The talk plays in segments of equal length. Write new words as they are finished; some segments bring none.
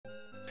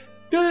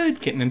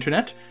Good kitten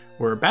internet.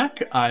 We're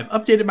back. I've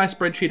updated my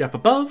spreadsheet up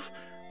above.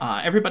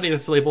 Everybody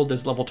that's labeled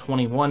as level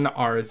 21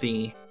 are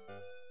the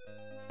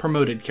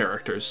promoted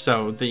characters,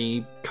 so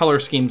the color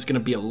scheme's going to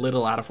be a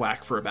little out of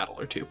whack for a battle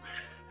or two.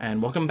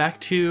 And welcome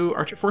back to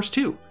Archer Force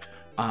 2.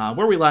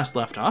 Where we last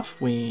left off,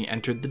 we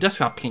entered the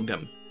desktop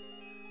kingdom.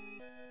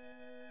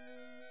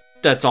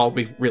 That's all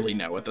we really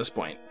know at this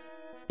point.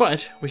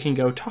 But we can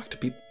go talk to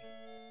people.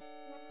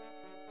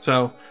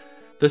 So,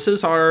 this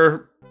is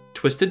our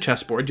twisted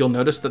chessboard. You'll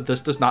notice that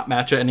this does not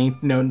match any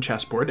known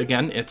chessboard.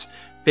 Again, it's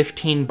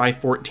 15 by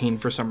 14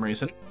 for some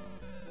reason.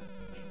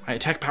 My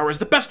attack power is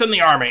the best in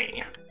the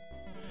army!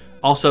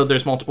 Also,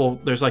 there's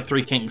like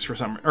 3 kings for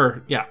some,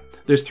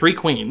 there's 3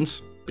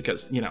 queens,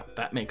 because, you know,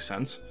 that makes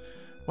sense.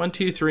 1,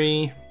 2,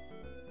 3,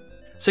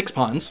 6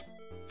 pawns,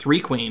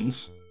 3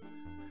 queens,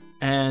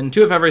 and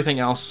 2 of everything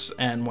else,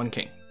 and 1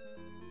 king.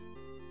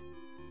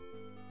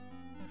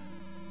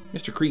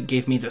 Mr. Krieg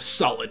gave me this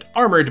solid,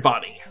 armored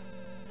body.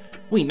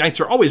 We knights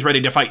are always ready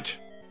to fight.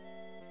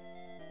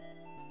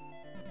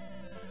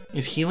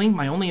 Is healing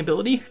my only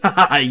ability?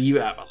 Haha, you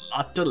have a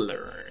lot to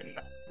learn.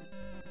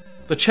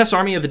 The chess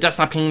army of the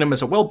Desktop Kingdom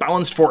is a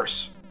well-balanced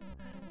force.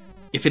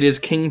 If it is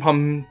King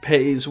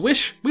Pompey's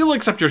wish, we will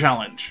accept your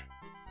challenge.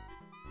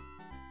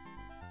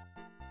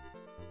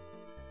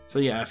 So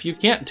yeah, if you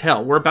can't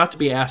tell, we're about to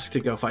be asked to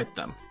go fight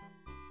them.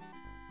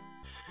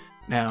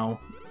 Now,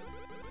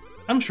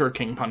 I'm sure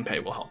King Pompey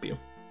will help you.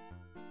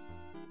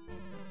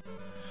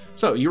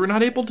 So, you were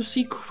not able to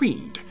see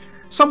Creed.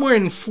 Somewhere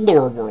in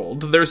Floor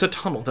World, there's a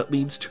tunnel that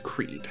leads to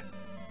Creed.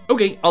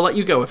 Okay, I'll let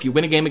you go if you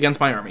win a game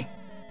against my army.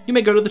 You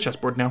may go to the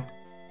chessboard now.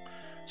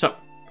 So,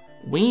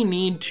 we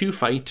need to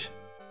fight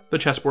the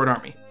chessboard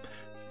army.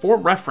 For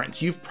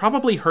reference, you've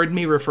probably heard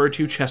me refer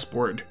to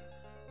chessboard,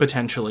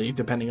 potentially,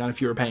 depending on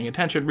if you were paying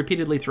attention,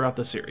 repeatedly throughout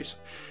the series.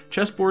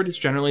 Chessboard is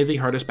generally the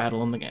hardest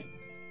battle in the game.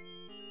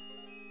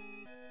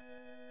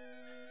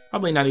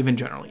 Probably not even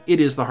generally.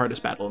 It is the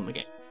hardest battle in the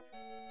game.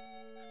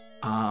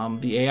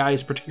 The AI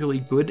is particularly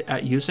good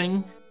at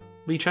using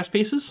the chess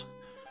pieces,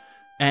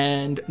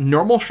 and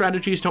normal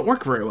strategies don't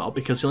work very well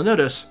because you'll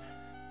notice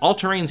all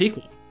terrain's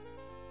equal.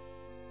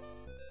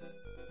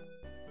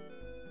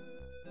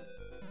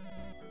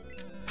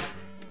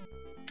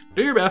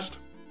 Do your best.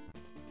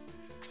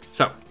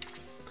 So,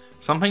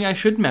 something I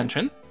should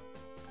mention,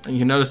 and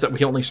you notice that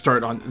we only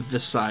start on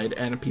this side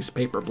and a piece of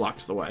paper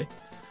blocks the way.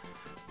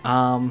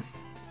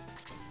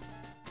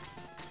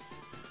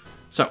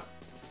 So,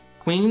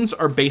 queens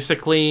are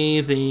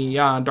basically the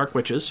Dark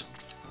Witches,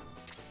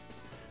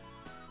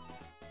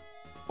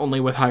 only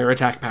with higher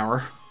attack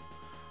power.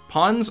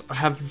 Pawns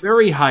have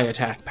very high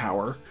attack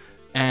power,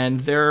 and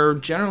they're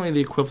generally the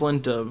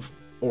equivalent of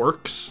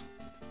orcs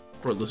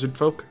or lizard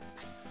folk.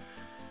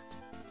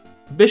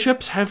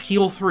 Bishops have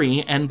heal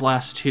 3 and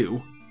blast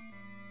 2.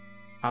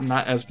 I'm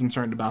not as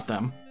concerned about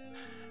them.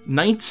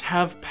 Knights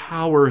have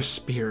power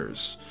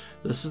spears.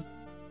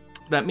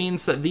 That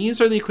means that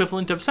these are the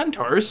equivalent of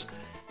centaurs,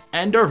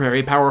 and are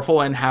very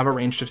powerful and have a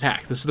ranged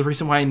attack. This is the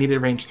reason why I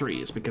needed range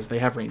 3, is because they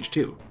have range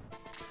 2.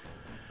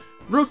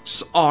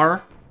 Rooks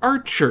are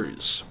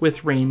archers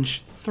with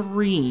range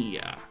 3.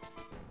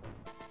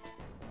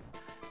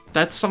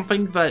 That's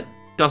something that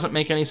doesn't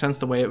make any sense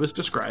the way it was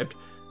described.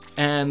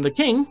 And the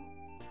king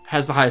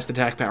has the highest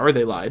attack power,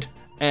 they lied,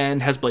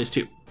 and has blaze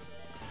 2.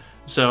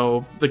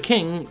 So the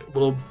king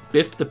will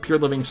biff the pure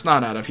living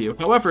snot out of you.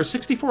 However,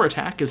 64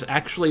 attack is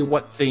actually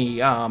what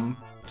the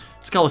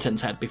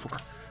skeletons had before.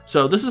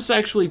 So this is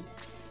actually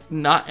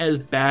not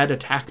as bad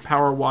attack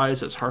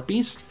power-wise as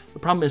Harpies. The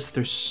problem is that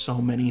there's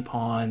so many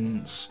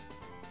pawns.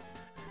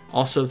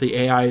 Also, the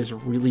AI is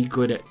really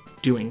good at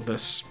doing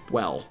this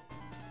well.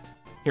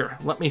 Here,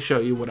 let me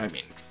show you what I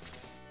mean.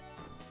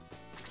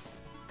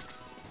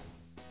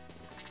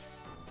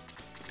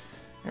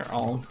 Here,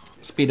 I'll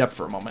speed up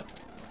for a moment.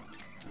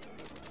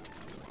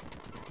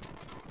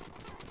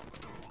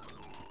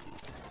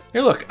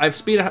 Here, look, I've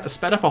sped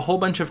up a whole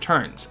bunch of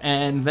turns,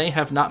 and they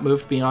have not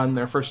moved beyond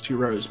their first 2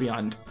 rows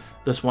beyond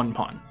this 1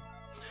 pawn.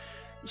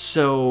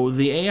 So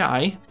the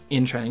AI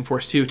in Shining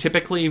Force 2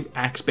 typically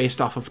acts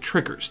based off of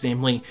triggers,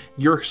 namely,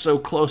 you're so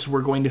close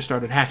we're going to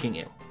start attacking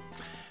you.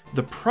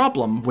 The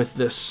problem with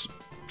this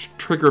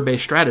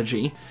trigger-based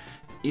strategy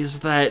is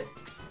that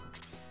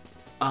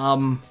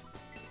the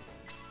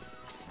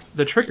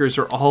triggers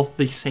are all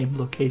the same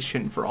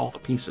location for all the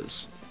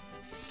pieces.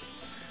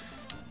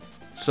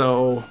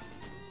 So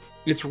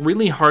it's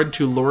really hard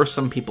to lure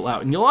some people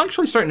out. And you'll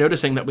actually start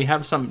noticing that we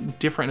have some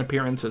different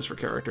appearances for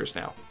characters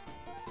now.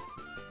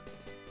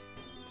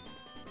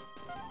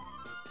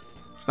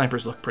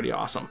 Snipers look pretty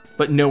awesome,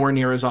 but nowhere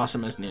near as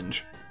awesome as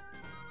Ninja.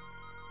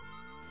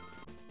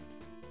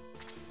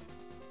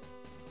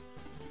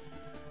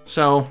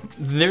 So,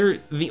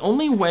 the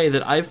only way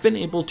that I've been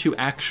able to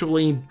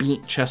actually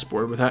beat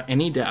Chessboard without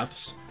any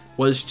deaths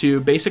was to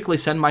basically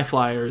send my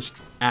flyers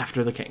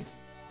after the king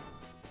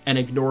and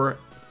ignore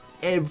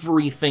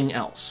everything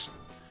else.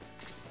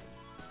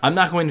 I'm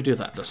not going to do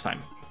that this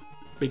time,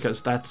 because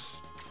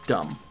that's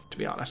dumb, to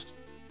be honest.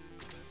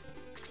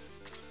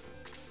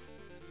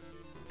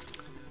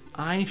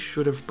 I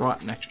should have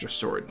brought an extra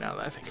sword now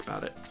that I think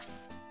about it.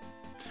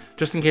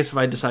 Just in case if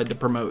I decide to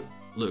promote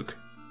Luke.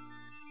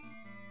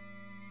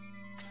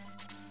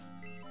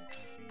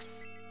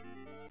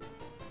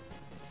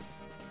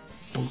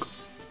 Bonk.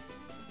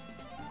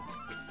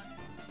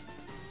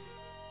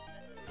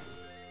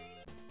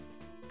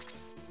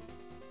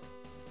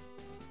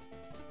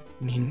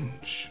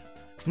 Ninj.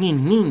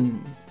 Nin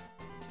nin.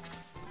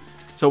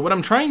 So what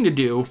I'm trying to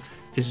do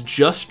is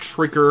just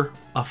trigger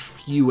a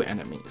few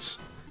enemies.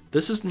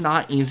 This is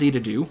not easy to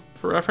do,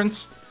 for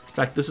reference. In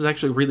fact, this is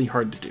actually really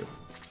hard to do.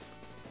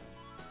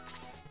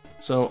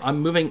 So I'm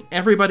moving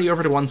everybody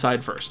over to one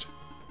side first.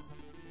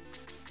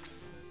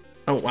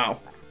 Oh,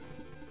 wow.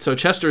 So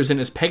Chester is in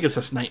his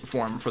Pegasus Knight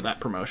form for that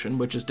promotion,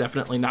 which is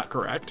definitely not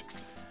correct.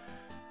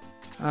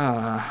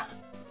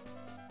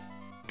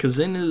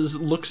 Kazin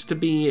looks to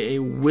be a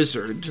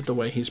wizard the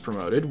way he's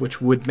promoted,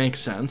 which would make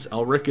sense.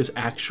 Elric is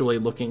actually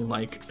looking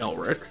like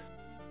Elric.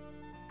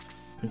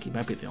 I think he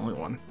might be the only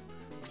one.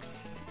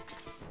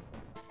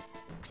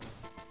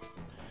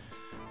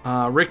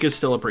 Rick is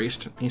still a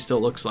priest. He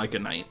still looks like a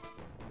knight.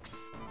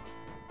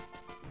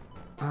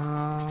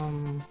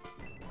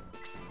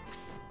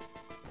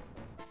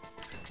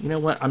 You know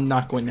what? I'm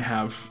not going to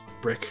have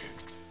Rick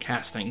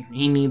casting.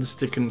 He needs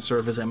to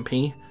conserve his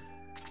MP.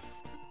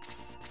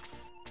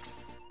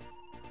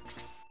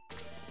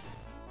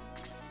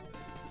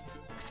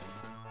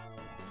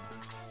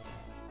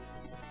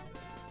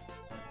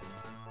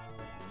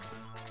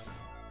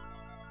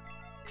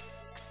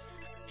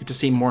 Get to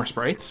see more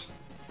sprites.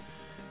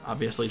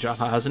 Obviously,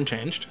 Jaha hasn't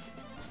changed.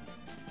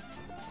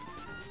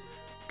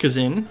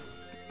 Kazin.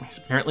 He's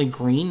apparently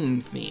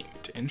green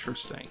themed.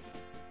 Interesting.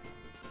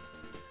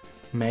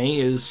 May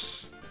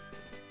is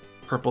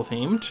purple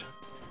themed.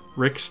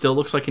 Rick still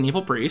looks like an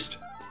evil priest.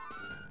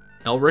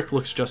 Elric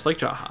looks just like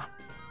Jaha.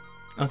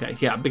 Okay,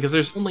 yeah, because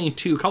there's only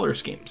 2 color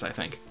schemes, I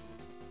think.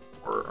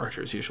 Or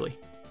archers, usually.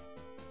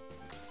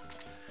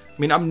 I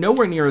mean, I'm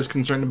nowhere near as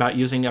concerned about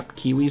using up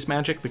Kiwi's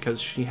magic because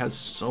she has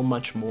so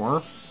much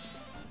more.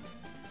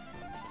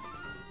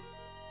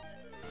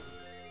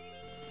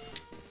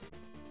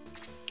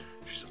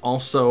 She's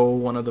also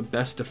one of the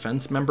best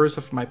defense members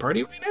of my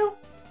party right now.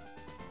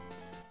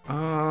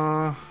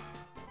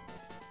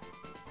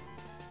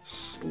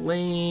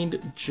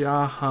 Slade,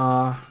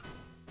 Jaha.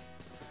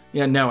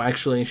 Yeah, no,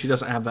 actually, she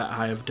doesn't have that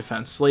high of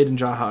defense. Slade and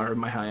Jaha are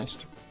my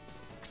highest.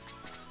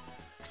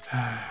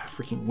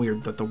 Freaking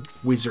weird that the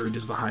wizard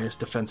is the highest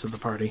defense of the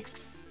party.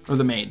 Or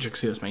the mage,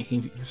 excuse me.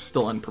 He's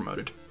still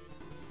unpromoted.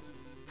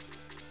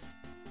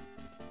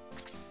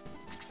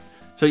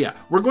 So yeah,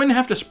 we're going to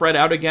have to spread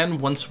out again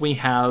once we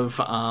have,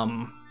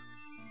 yeah,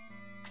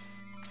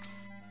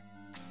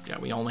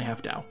 we only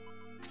have Dao.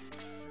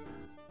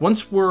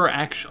 Once we're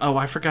actually... Oh,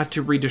 I forgot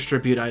to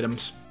redistribute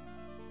items.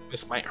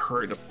 This might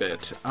hurt a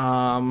bit.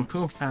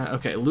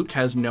 Okay, Luke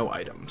has no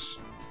items.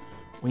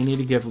 We need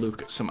to give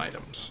Luke some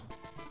items.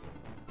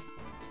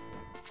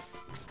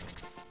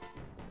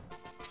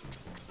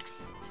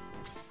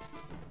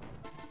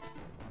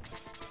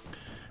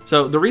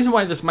 So the reason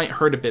why this might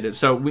hurt a bit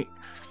is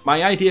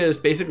my idea is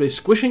basically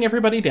squishing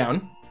everybody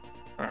down.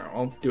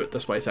 I'll do it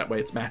this way, so that way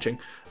it's matching.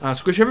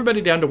 Squish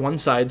everybody down to one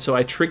side so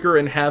I trigger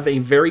and have a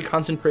very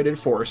concentrated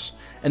force,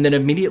 and then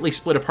immediately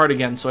split apart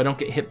again so I don't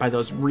get hit by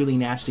those really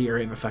nasty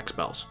area of effect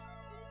spells.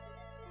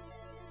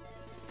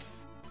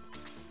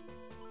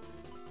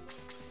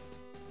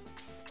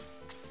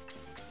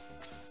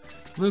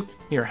 Luke,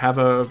 here, have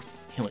a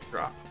healing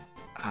drop.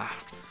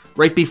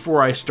 Right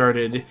before I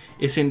started,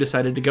 Isin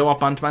decided to go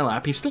up onto my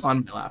lap. He's still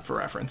on my lap for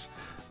reference.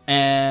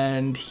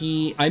 And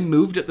I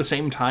moved at the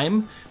same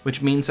time,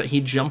 which means that he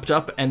jumped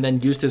up and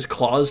then used his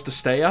claws to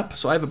stay up.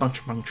 So I have a bunch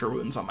of puncture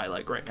wounds on my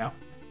leg right now.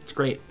 It's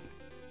great.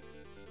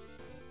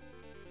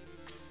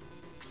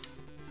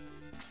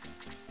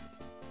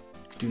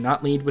 Do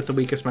not lead with the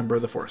weakest member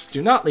of the force.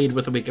 Do not lead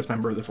with the weakest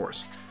member of the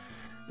force.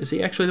 Is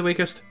he actually the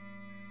weakest?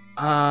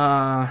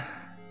 No.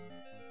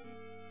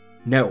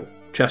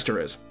 Chester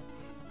is.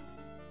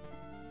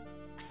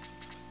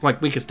 Like,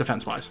 weakest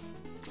defense-wise.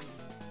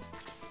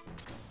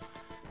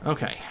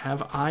 Okay,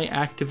 have I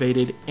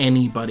activated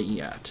anybody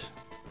yet?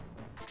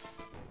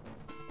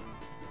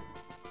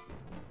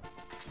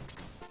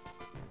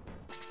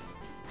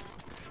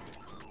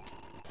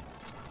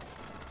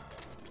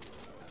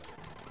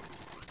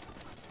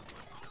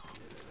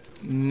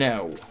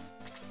 No.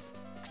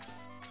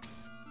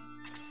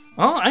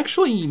 Well,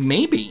 actually,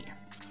 maybe.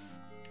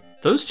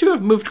 Those two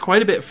have moved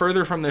quite a bit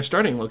further from their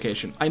starting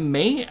location. I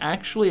may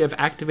actually have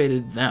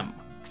activated them.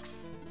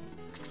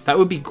 That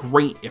would be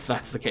great if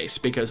that's the case,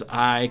 because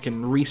I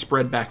can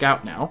re-spread back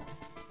out now.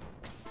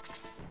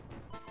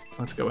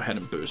 Let's go ahead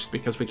and boost,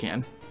 because we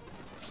can.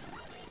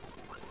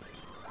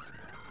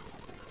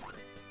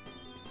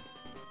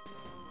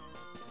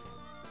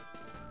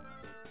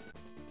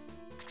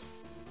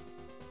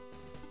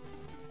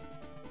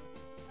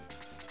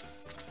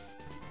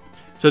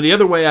 So the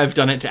other way I've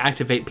done it to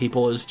activate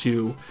people is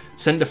to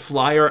send a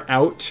flyer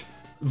out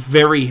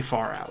very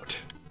far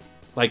out.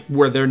 Like,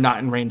 where they're not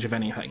in range of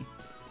anything.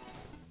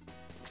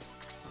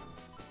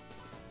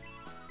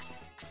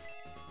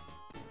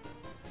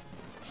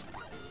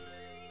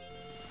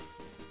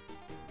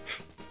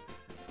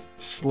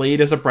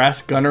 Slade as a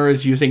brass gunner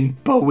is using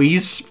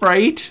Bowie's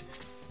sprite?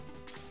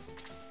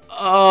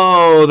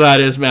 Oh, that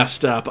is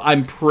messed up.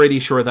 I'm pretty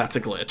sure that's a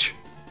glitch.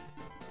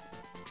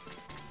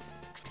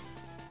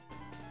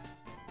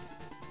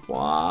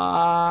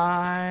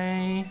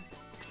 Why?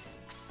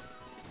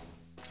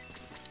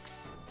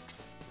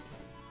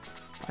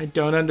 I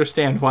don't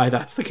understand why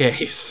that's the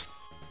case.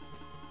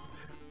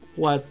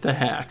 What the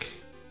heck?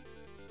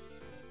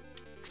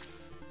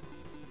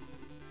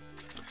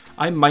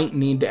 I might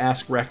need to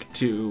ask Rec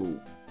to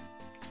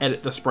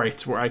edit the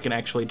sprites where I can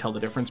actually tell the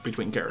difference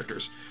between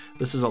characters.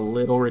 This is a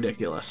little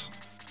ridiculous.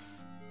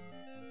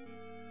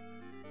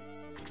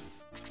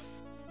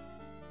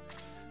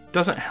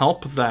 Doesn't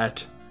help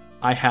that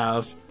I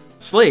have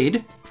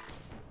Slade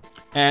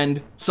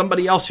and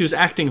somebody else who's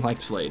acting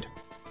like Slade.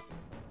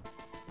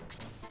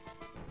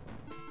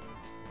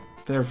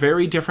 They're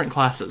very different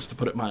classes, to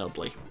put it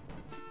mildly.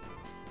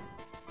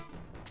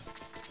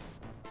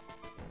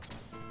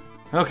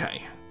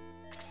 Okay.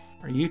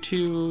 Are you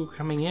two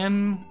coming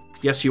in?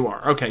 Yes, you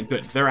are. Okay,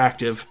 good. They're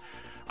active.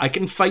 I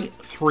can fight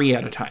 3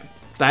 at a time.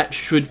 That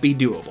should be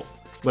doable.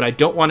 What I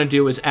don't want to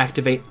do is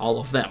activate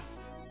all of them.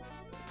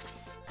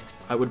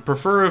 I would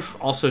prefer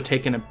if also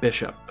taken a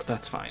bishop, but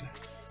that's fine.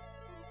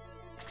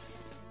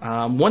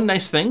 One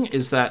nice thing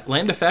is that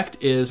land effect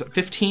is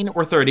 15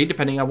 or 30,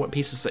 depending on what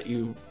pieces that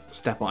you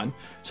step on.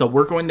 So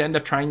we're going to end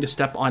up trying to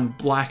step on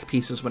black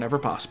pieces whenever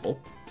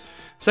possible.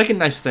 Second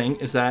nice thing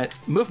is that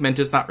movement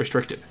is not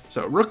restricted.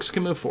 So rooks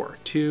can move 4.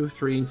 2,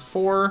 3,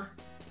 4.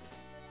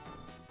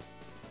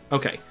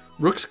 Okay,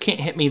 rooks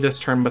can't hit me this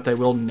turn, but they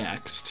will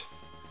next.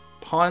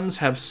 Pawns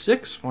have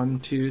 6. 1,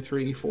 2,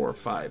 3, 4,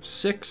 5,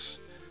 6.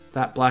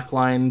 That black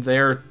line,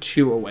 they're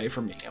 2 away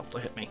from being able to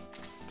hit me.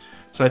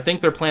 So I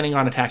think they're planning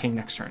on attacking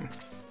next turn.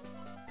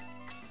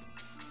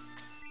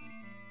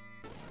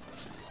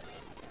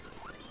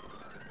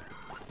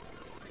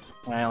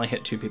 I only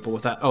hit 2 people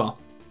with that. Oh well.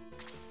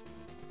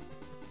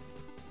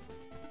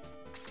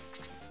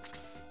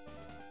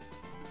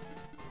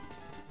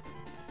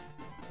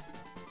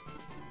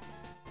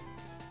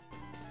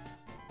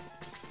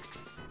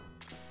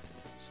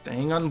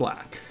 Staying on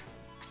black.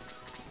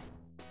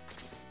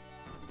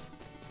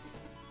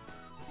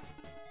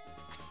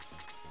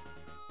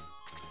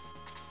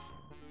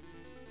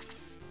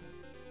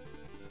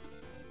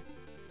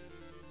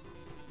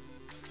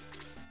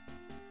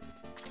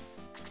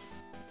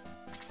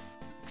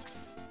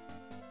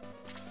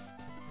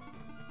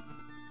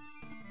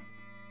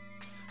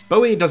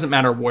 Bowie doesn't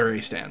matter where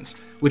he stands,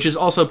 which is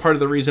also part of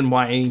the reason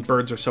why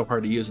birds are so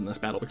hard to use in this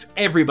battle, because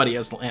everybody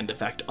has land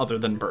effect other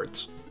than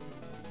birds.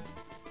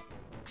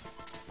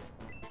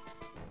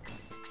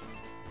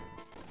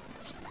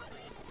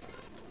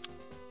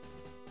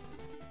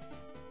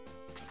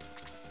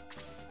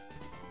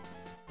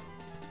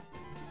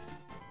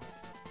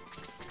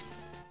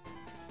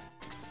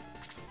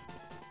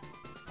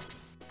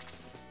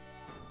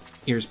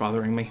 Ears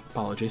bothering me.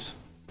 Apologies.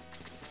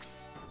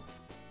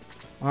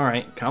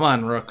 Alright, come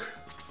on, Rook.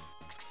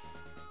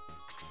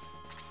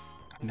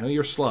 I know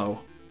you're slow.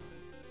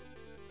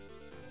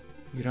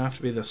 You don't have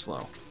to be this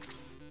slow.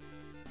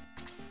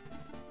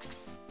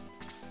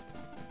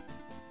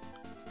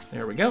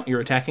 There we go. You're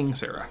attacking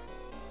Sarah.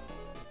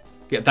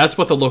 Yeah, that's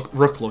what the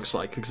Rook looks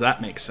like, because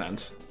that makes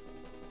sense.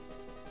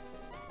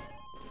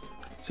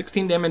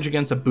 16 damage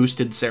against a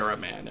boosted Sarah,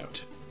 may I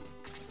note.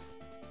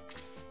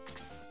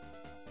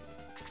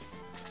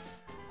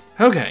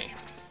 Okay.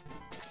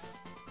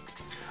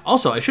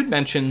 Also, I should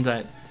mention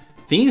that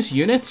these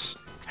units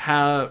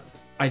have,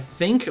 I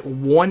think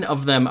one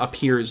of them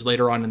appears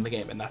later on in the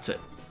game, and that's it.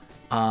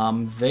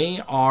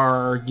 They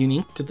are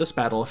unique to this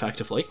battle,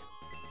 effectively.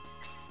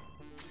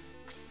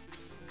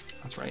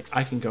 That's right,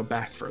 I can go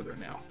back further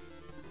now.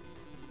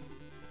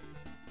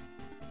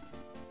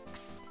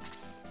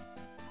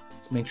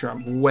 Let's make sure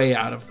I'm way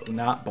out of them,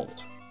 not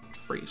bolt.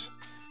 Freeze.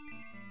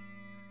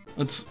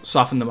 Let's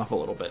soften them up a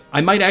little bit.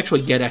 I might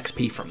actually get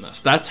XP from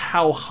this. That's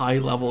how high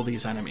level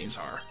these enemies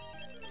are.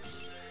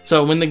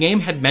 So when the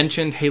game had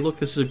mentioned, hey look,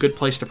 this is a good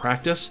place to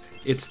practice,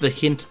 it's the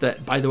hint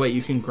that, by the way,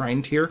 you can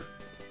grind here.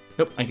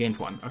 Nope, I gained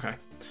 1. Okay.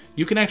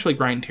 You can actually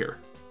grind here.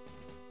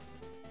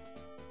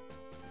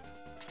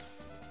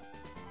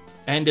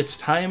 And it's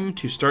time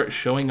to start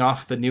showing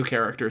off the new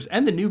characters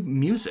and the new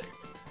music.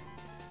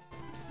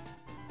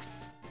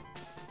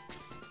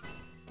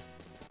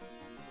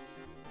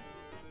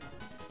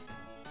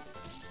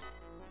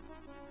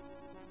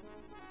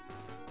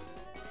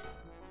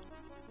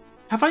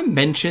 Have I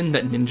mentioned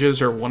that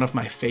ninjas are one of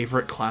my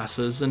favorite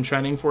classes in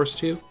Shining Force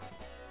 2?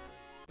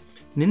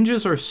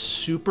 Ninjas are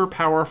super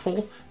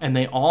powerful, and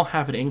they all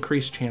have an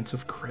increased chance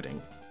of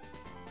critting.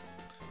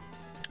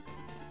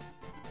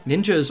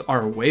 Ninjas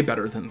are way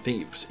better than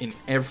thieves in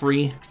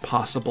every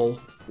possible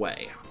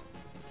way.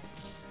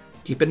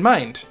 Keep in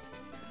mind,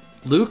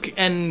 Luke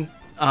and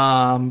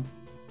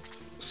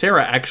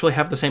Sarah actually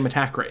have the same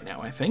attack right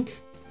now, I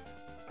think.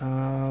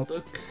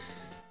 Luke...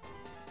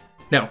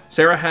 No,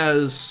 Sarah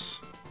has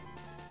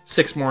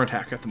 6 more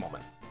attack at the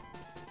moment.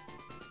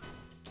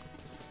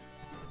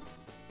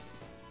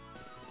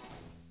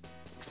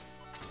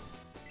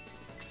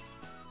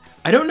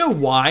 I don't know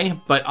why,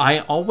 but I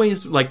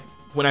always, like,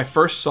 when I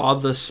first saw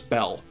the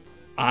spell,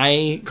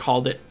 I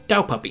called it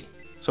Dow Puppy.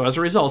 So as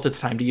a result, it's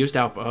time to use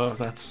Dow... Oh,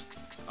 that's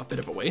a bit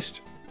of a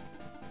waste.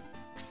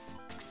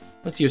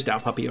 Let's use Dow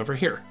Puppy over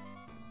here.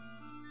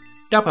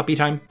 Dow Puppy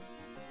time.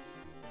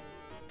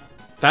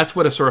 That's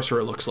what a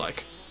sorcerer looks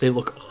like. They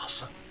look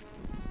awesome.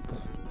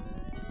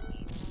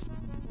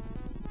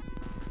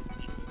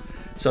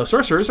 So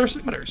sorcerers are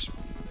summoners,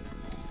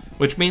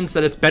 which means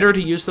that it's better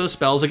to use those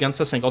spells against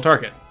a single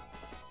target.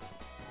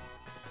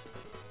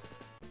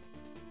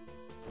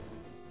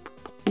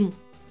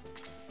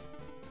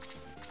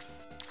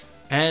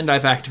 And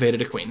I've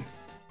activated a queen.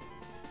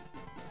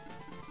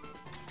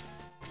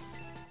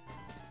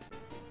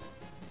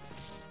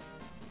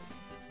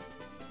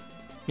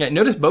 Yeah,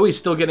 notice Bowie's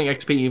still getting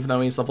XP even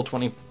though he's level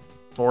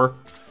 24.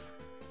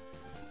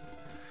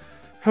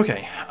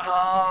 Okay,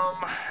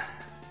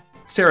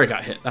 Sarah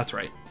got hit, that's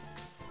right.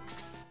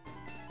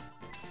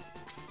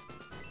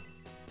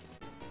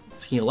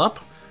 Let's heal up.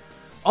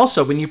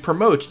 Also, when you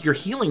promote, your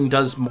healing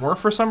does more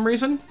for some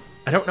reason.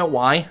 I don't know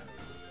why.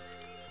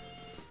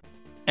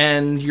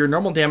 And your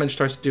normal damage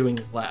starts doing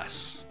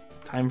less.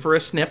 Time for a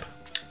snip.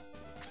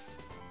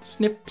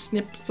 Snip,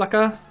 snip,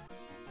 sucker.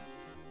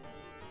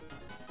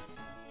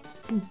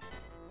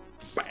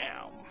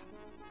 Bam.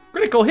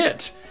 Critical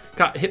hit.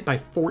 Got hit by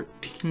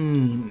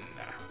 14.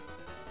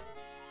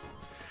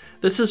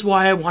 This is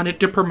why I wanted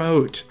to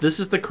promote. This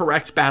is the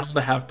correct battle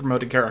to have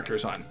promoted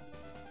characters on.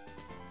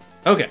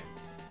 Okay.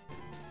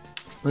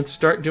 Let's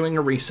start doing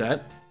a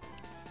reset.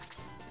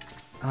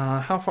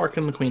 How far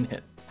can the queen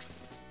hit?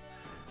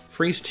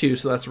 Freeze 2,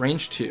 so that's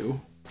range 2.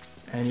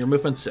 And your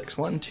movement's 6.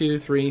 1, 2,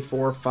 3,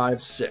 4,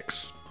 5,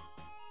 6.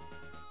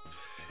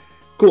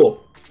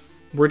 Cool.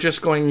 We're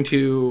just going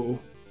to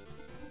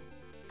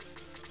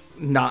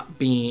not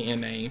be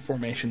in a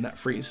formation that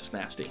freezes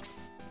nasty.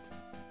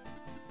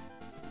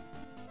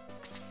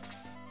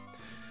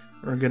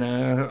 We're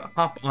gonna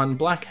hop on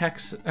black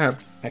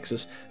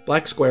hexes,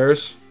 black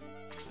squares.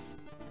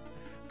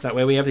 That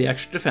way we have the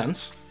extra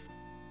defense.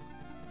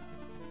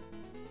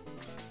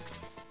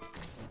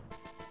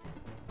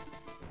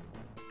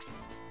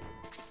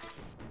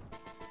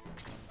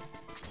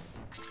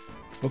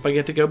 Hope I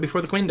get to go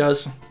before the queen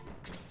does.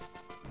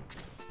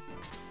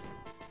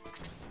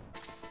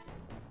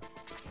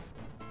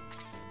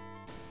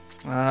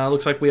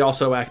 Looks like we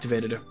also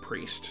activated a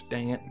priest.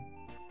 Dang it.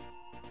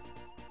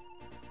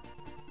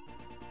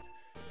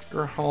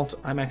 Gerhalt,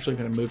 I'm actually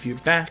going to move you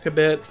back a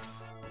bit.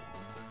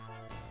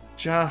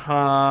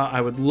 Jaha,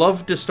 I would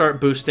love to start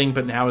boosting,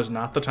 but now is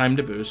not the time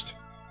to boost.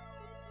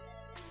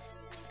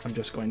 I'm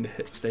just going to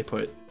hit stay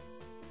put.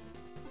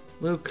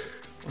 Luke,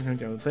 we're going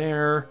to go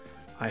there.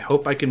 I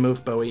hope I can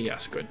move Bowie.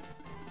 Yes, good.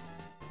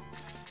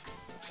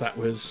 So that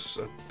was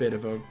a bit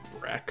of a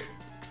wreck.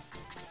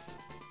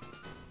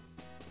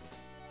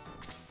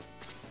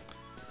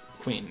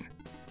 Queen.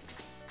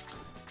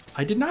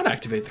 I did not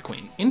activate the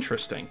queen.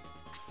 Interesting.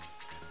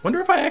 Wonder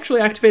if I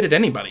actually activated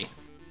anybody.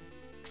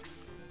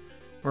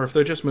 Or if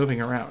they're just moving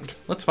around.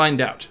 Let's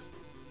find out.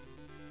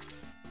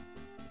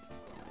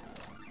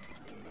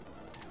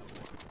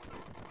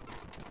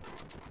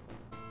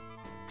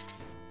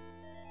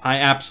 I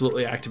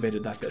absolutely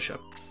activated that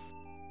bishop.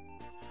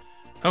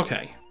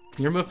 Okay.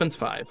 Your movement's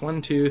 5.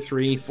 1, 2,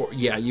 3, 4.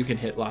 Yeah, you can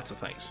hit lots of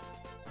things.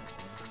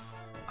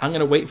 I'm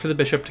going to wait for the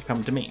bishop to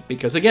come to me.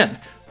 Because again,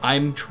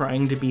 I'm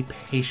trying to be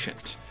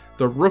patient.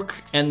 The rook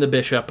and the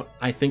bishop,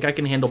 I think I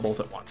can handle both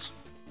at once.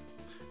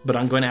 But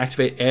I'm going to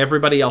activate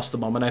everybody else the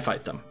moment I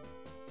fight them.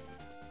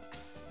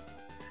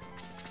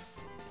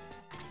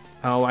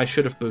 Oh, I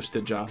should have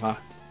boosted Java.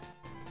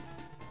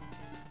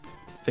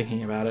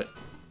 Thinking about it.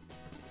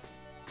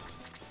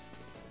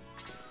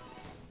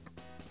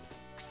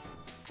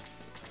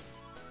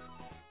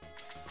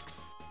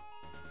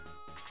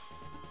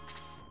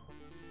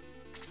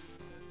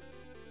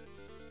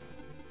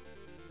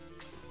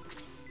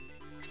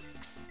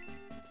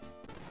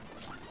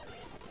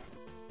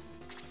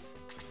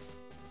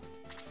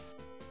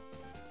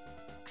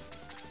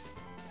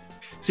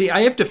 See,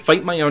 I have to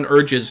fight my own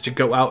urges to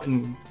go out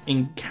and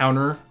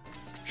encounter,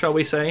 shall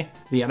we say,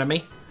 the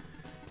enemy.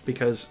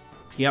 Because,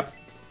 yep,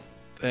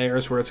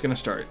 there's where it's going to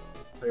start.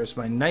 There's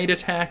my knight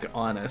attack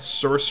on a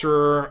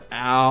sorcerer.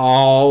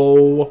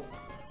 Ow!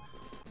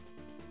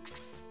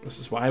 This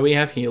is why we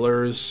have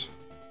healers.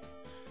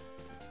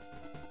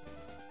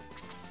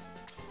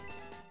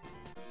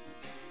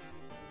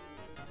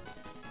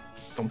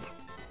 Thump.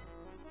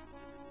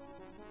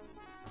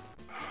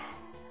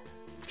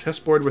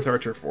 Chessboard with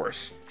Archer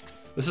Force.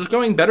 This is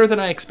going better than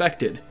I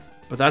expected,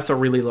 but that's a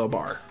really low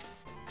bar.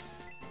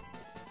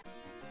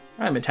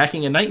 I'm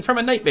attacking a knight from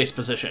a knight-based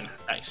position.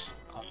 Nice.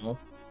 Oh.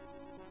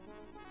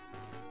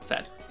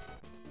 Sad.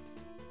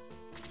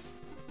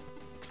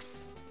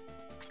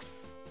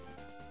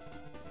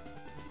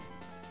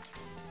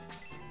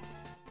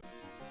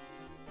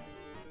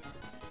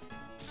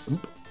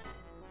 Thump.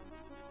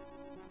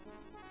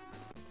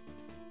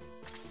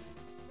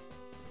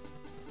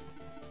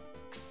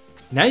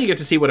 Now you get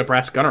to see what a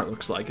brass gunner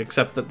looks like,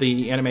 except that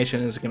the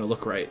animation isn't going to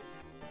look right.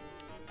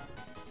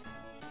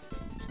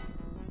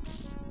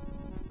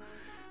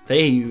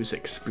 They use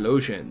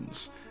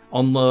explosions.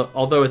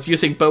 Although it's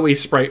using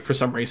Bowie's sprite for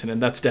some reason,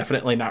 and that's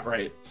definitely not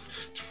right.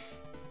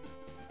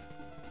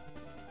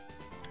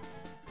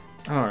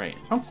 Alright,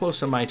 how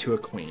close am I to a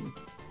queen?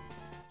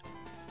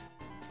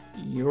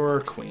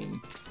 You're queen.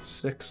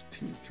 6,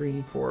 2,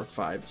 3, 4,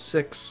 5,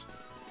 6.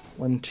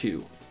 1,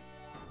 2.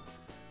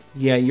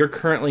 Yeah, you're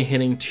currently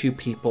hitting 2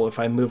 people. If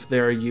I moved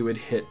there, you would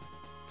hit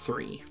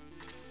 3.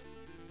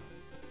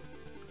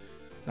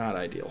 Not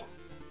ideal.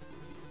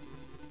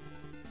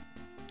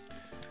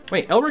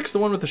 Wait, Elric's the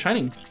one with the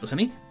shining ball, isn't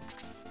he?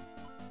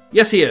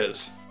 Yes, he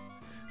is.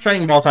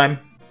 Shining ball time.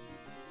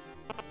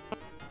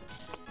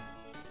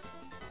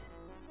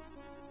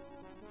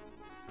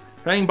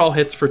 Shining ball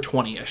hits for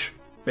 20-ish,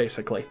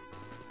 basically.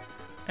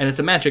 And it's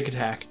a magic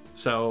attack,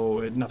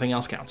 so nothing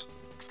else counts.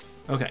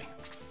 Okay.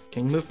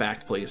 King, move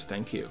back, please.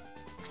 Thank you.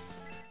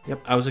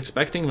 Yep, I was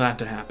expecting that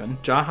to happen.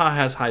 Jaha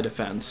has high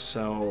defense,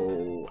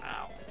 so...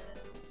 Ow.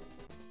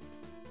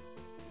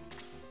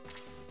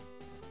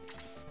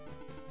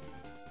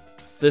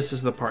 This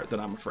is the part that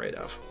I'm afraid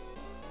of.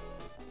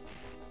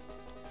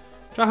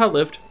 Jaha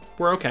lived.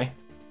 We're okay.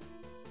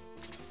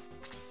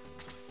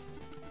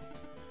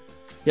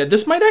 Yeah,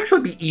 this might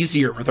actually be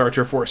easier with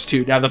Archer Force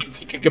 2, now that I'm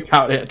thinking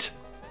about it.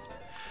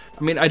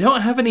 I mean, I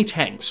don't have any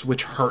tanks,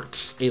 which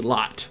hurts a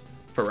lot,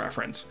 for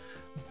reference.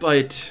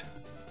 But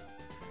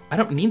I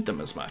don't need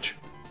them as much.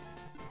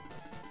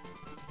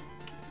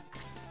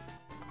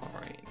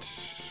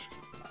 Alright.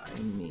 I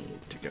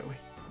need to go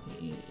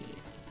here.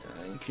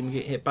 I can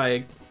get hit by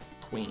a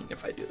queen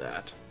if I do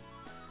that.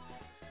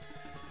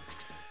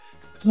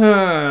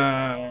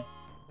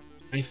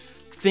 I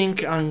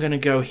think I'm gonna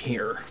go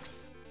here.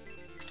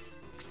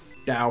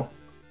 Dow.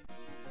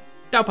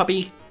 Dow,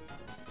 puppy!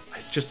 I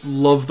just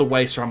love the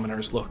way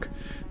summoners look.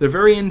 They're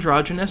very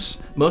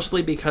androgynous,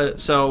 mostly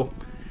because... So,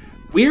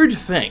 weird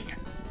thing.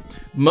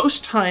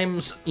 Most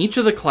times, each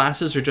of the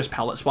classes are just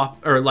palette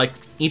swap, or like,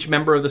 each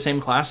member of the same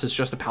class is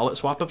just a palette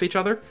swap of each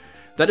other.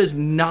 That is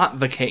not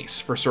the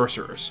case for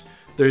sorcerers.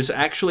 There's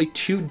actually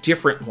 2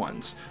 different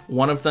ones.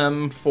 One of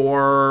them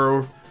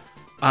for...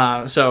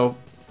 So,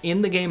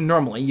 in the game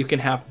normally, you can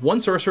have one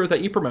sorcerer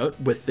that you promote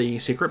with the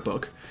secret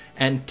book,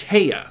 and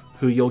Taya,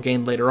 who you'll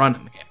gain later on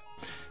in the game.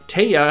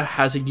 Taya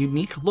has a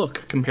unique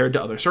look compared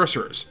to other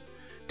sorcerers.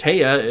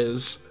 Taya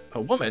is a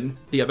woman,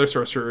 the other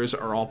sorcerers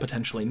are all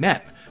potentially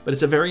men, but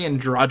it's a very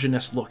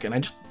androgynous look, and I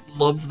just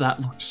love that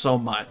look so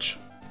much.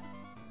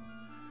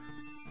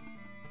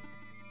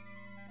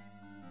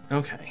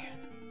 Okay,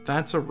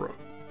 that's a rook.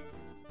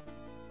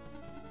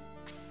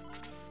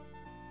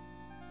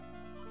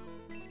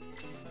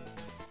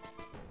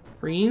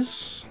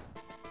 Freeze?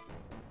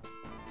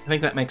 I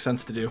think that makes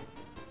sense to do.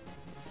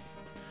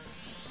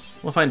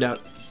 We'll find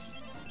out.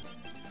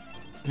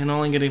 It's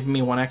only gonna give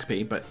me 1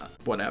 XP, but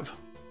whatever.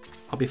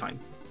 I'll be fine.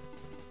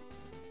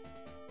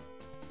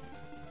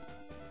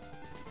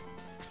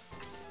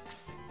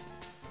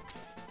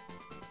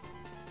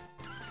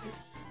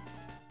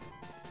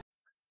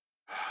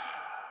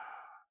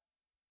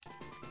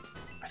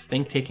 I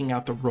think taking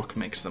out the rook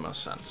makes the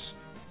most sense.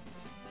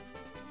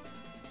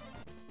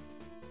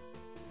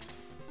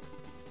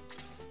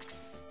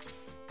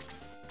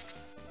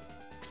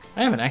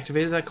 I haven't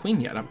activated that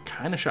queen yet. I'm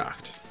kind of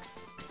shocked.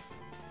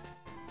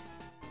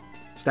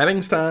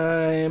 Stabbings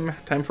time.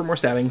 Time for more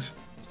stabbings.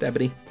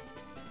 Stabbity.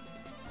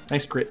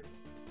 Nice crit.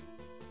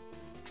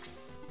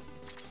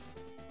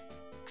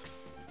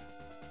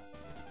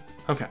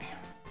 Okay.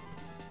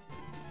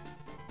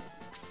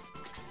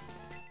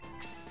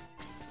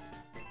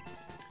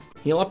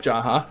 Heal up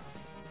Jaha.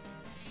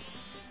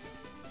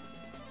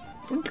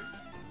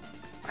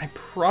 I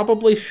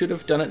probably should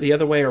have done it the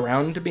other way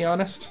around, to be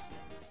honest.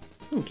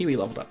 Ooh, Kiwi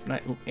leveled up.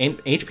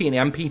 HP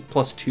and MP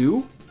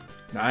 +2?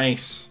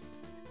 Nice.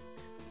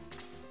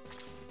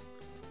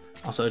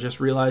 Also, just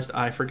realized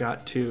I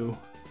forgot to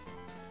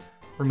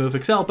remove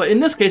Excel, but in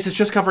this case, it's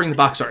just covering the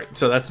box art,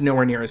 so that's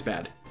nowhere near as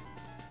bad.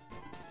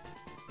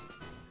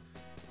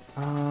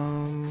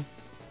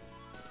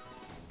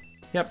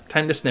 Yep,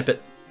 time to snip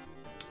it.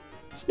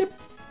 Snip.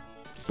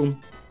 Boom.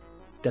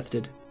 Death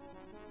did.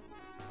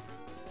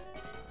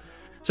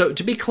 So,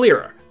 to be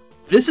clear,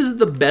 this is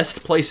the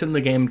best place in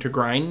the game to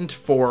grind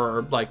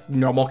for, like,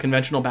 normal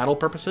conventional battle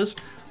purposes.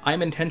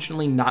 I'm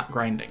intentionally not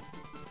grinding.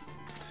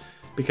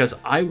 Because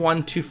I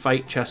want to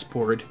fight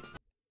Chessboard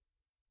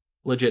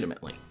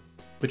legitimately.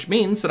 Which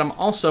means that I'm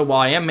also,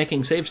 while I am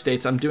making save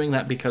states, I'm doing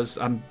that because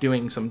I'm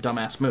doing some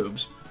dumbass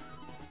moves.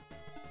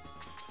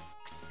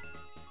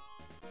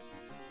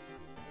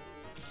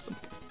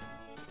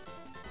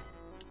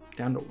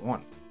 Down to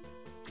 1.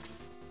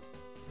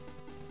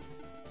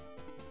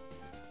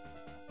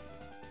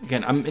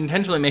 Again, I'm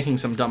intentionally making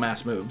some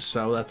dumbass moves,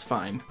 so that's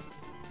fine.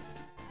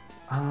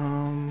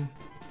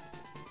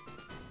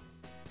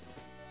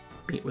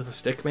 Beat with a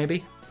stick,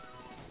 maybe?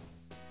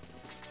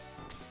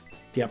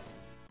 Yep.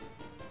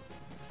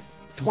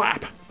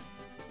 Thwap!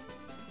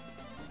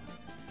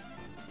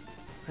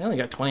 I only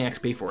got 20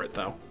 XP for it,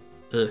 though.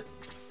 Ugh.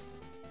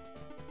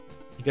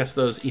 I guess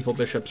those evil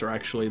bishops are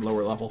actually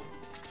lower level.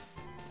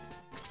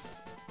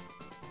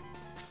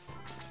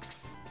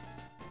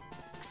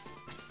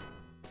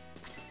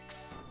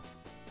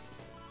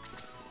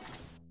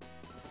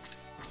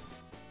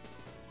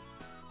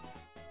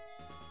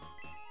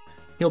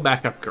 He'll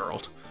back up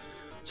Geralt.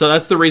 So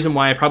that's the reason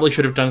why I probably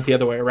should have done it the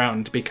other way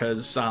around,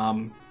 because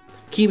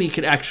Kiwi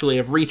could actually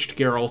have reached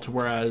Geralt,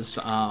 whereas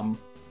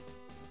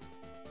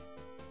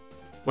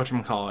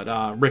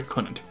whatchamacallit, Rick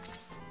couldn't.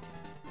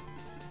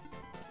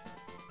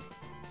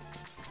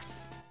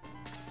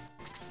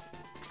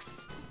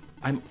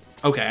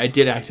 Okay, I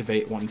did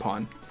activate one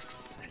pawn.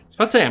 I was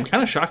about to say, I'm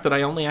kind of shocked that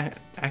I only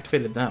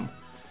activated them.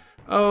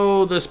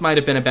 Oh, this might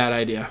have been a bad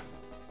idea.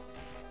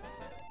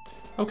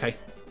 Okay.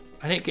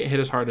 I didn't get hit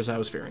as hard as I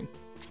was fearing.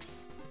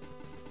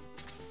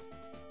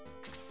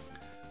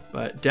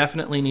 But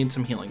definitely need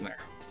some healing there.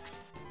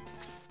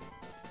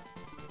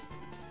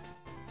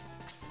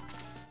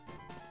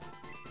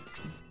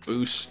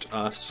 Boost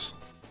us.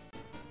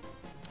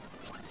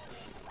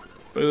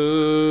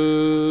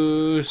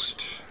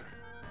 Boost.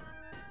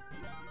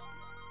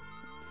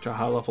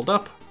 Jaha leveled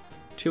up.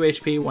 2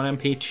 HP, 1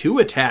 MP, 2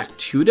 attack,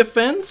 2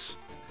 defense,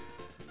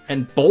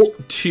 and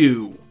Bolt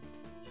 2.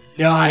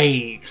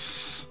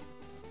 Nice!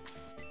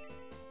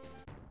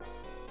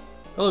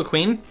 Hello,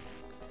 Queen.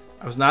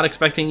 I was not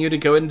expecting you to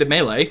go into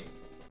melee.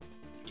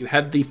 You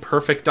had the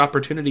perfect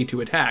opportunity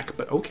to attack,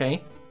 but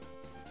okay.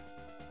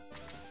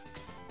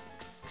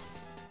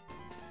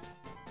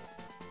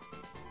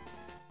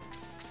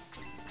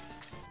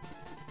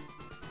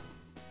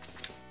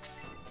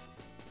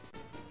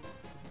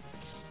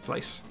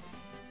 Slice.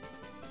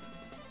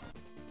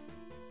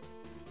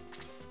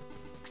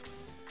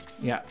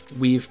 Yeah,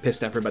 we've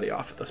pissed everybody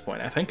off at this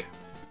point, I think.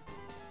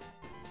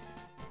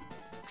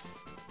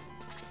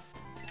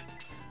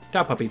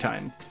 Cow puppy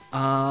time.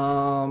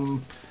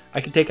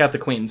 I can take out the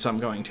queen, so I'm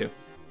going to.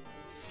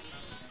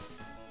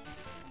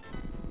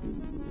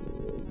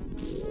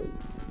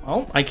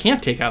 Oh, I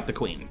can't take out the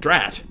queen.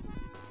 Drat.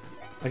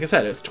 Like I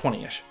said, it's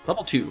 20-ish.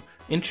 Level 2.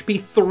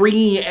 HP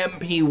 3,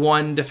 MP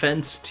 1,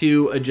 Defense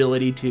 2,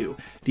 Agility 2.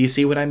 Do you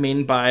see what I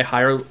mean by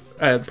higher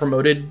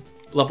promoted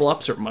level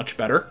ups are much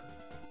better?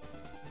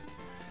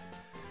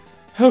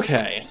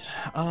 Okay.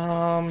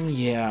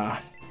 Yeah.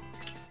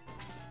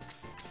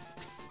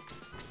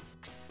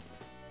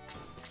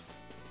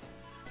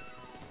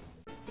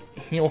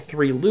 Heal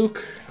 3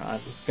 Luke. I'm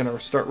gonna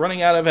start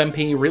running out of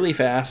MP really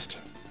fast.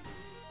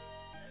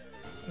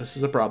 This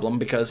is a problem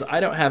because I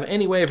don't have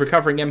any way of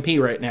recovering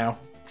MP right now.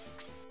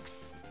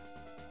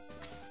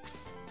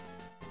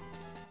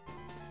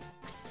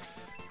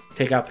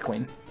 Take out the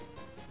queen.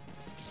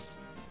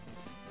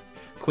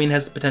 Queen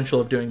has the potential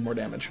of doing more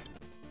damage.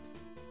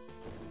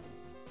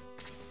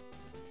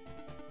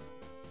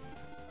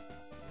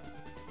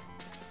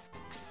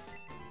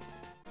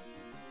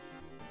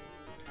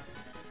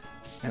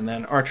 And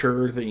then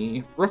archer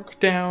the rook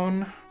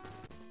down.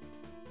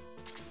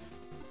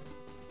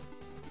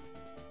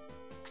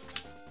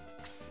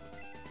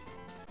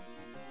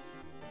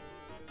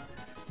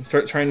 And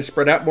start trying to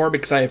spread out more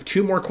because I have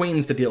 2 more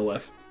queens to deal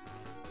with.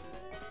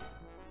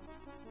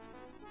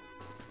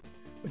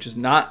 Which is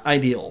not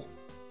ideal.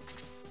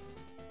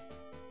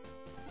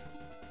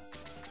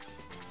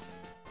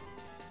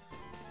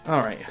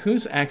 Alright,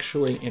 who's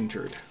actually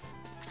injured?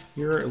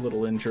 You're a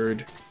little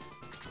injured.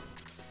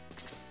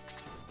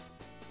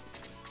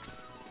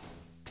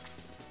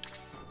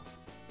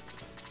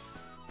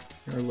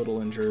 You're a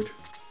little injured.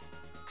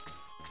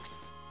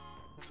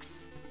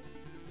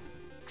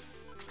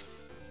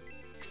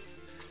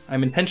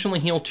 I'm intentionally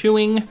heal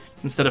 2ing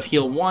instead of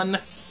heal 1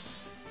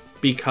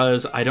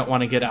 because I don't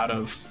want to get out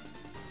of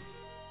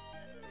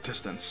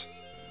distance.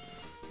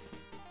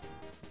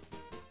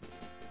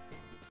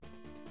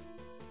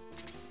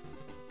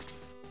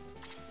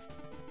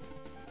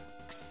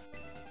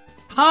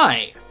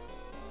 Hi!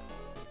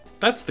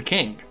 That's the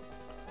king.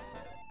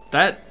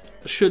 That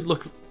should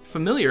look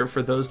familiar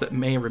for those that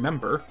may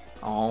remember.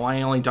 Oh,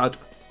 I only dodged.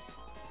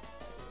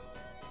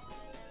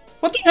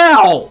 What the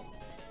hell?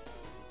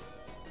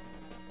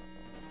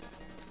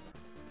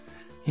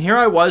 Here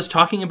I was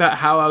talking about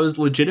how I was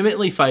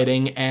legitimately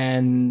fighting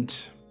and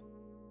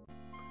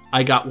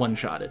I got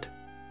one-shotted.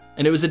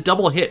 And it was a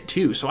double hit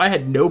too, so I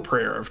had no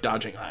prayer of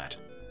dodging that.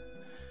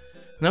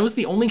 And that was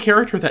the only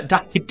character that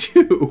died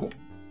too.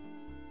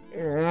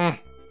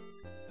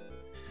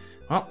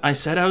 Well, I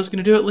said I was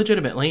going to do it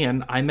legitimately,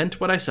 and I meant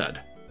what I said.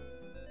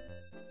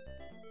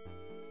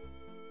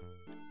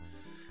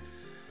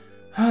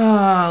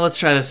 Let's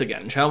try this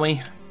again, shall we?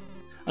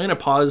 I'm going to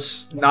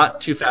pause,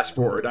 not to fast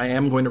forward. I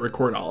am going to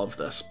record all of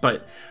this,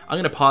 but I'm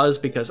going to pause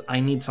because I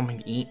need something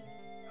to eat.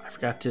 I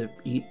forgot to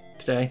eat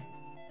today.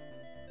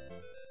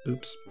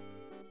 Oops.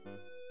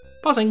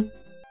 Pausing.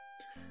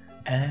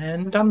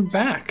 And I'm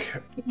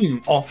back.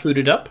 All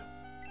fooded up.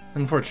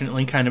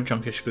 Unfortunately, kind of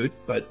junkish food,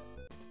 but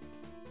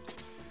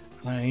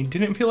I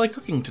didn't feel like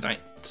cooking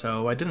tonight,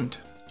 so I didn't.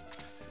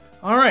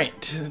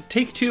 Alright,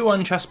 take 2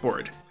 on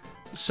chessboard.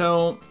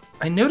 So,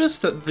 I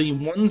noticed that the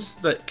ones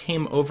that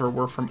came over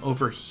were from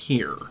over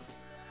here.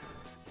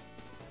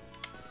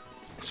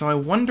 So I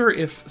wonder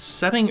if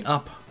setting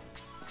up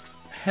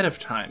ahead of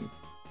time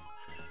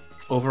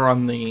over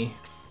on the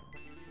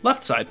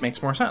left side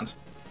makes more sense.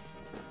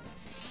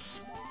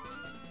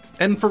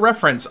 And for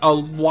reference, a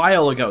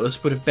while ago,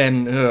 this would have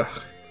been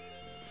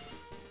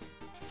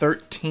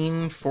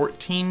 13,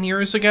 14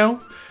 years ago,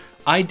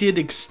 I did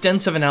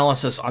extensive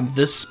analysis on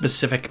this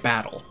specific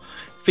battle,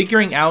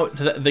 figuring out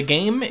that the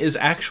game is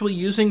actually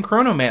using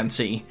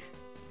chronomancy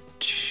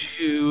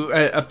to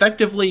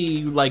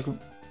effectively, like,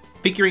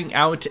 figuring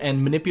out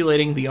and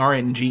manipulating the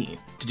RNG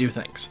to do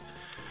things.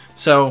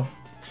 So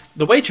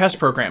the way chess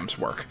programs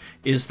work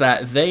is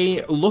that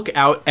they look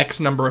out X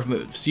number of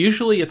moves.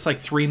 Usually it's like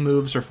 3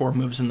 moves or 4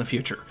 moves in the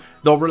future.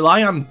 They'll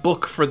rely on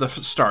book for the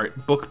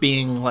start, book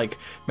being like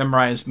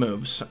memorized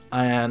moves,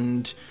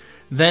 and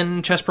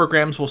then chess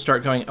programs will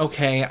start going,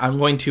 okay, I'm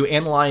going to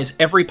analyze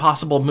every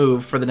possible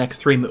move for the next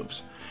 3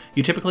 moves.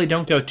 You typically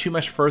don't go too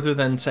much further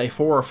than, say,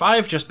 4 or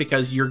 5, just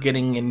because you're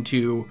getting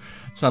into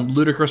some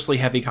ludicrously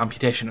heavy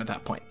computation at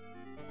that point.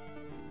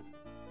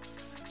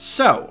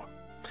 So,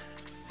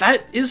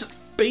 that is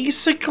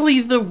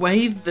basically the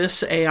way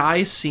this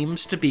AI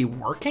seems to be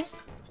working.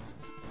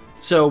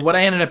 So what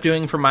I ended up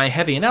doing for my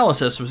heavy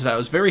analysis was that I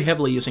was very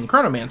heavily using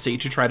chronomancy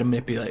to try to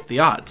manipulate the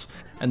odds.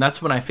 And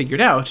that's when I figured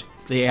out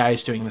the AI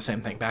is doing the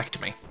same thing back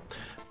to me.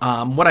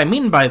 What I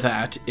mean by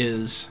that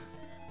is,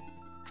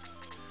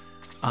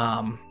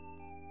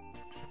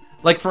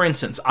 like, for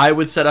instance, I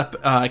would set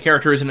up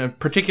characters in a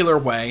particular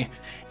way,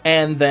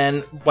 and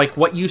then, like,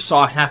 what you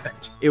saw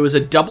happened. It was a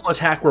double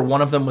attack where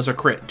one of them was a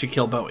crit to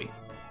kill Bowie.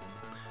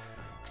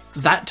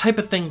 That type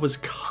of thing was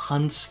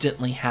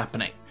constantly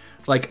happening.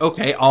 Like,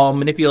 okay, I'll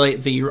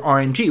manipulate the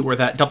RNG where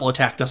that double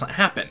attack doesn't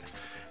happen.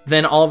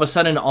 Then all of a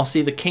sudden, I'll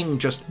see the king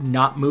just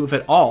not move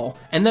at all,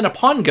 and then a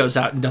pawn goes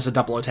out and does a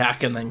double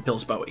attack and then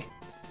kills Bowie.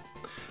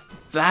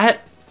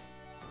 That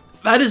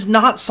is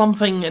not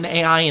something an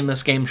AI in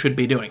this game should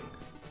be doing.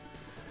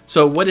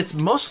 So what it's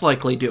most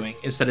likely doing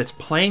is that it's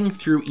playing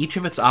through each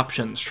of its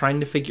options, trying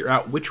to figure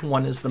out which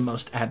one is the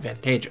most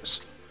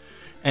advantageous.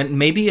 And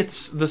maybe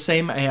it's the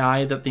same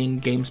AI that the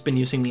game's been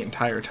using the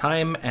entire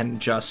time, and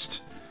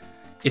just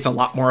it's a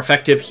lot more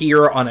effective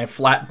here on a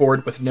flat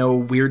board with no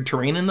weird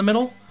terrain in the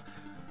middle.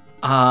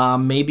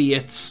 Maybe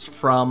it's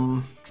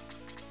from...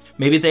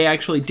 Maybe they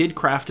actually did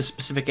craft a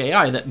specific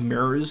AI that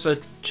mirrors a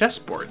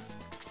chessboard.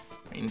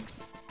 I mean,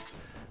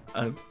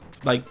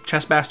 like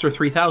Chessmaster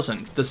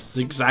 3000. This is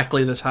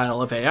exactly the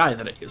style of AI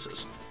that it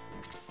uses.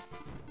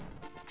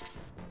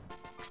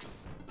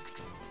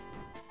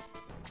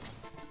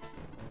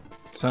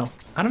 So,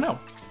 I don't know.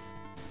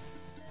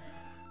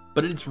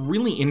 But it's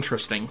really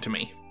interesting to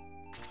me.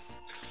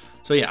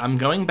 So yeah, I'm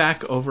going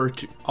back over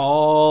to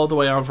all the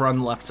way over on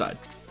the left side.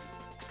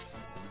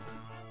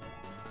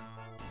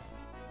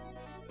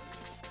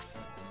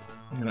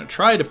 I'm going to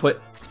try to put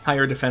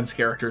higher defense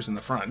characters in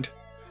the front.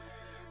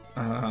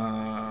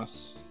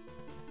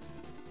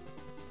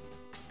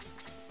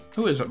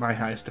 Who is my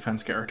highest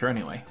defense character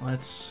anyway?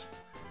 Let's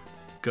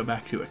go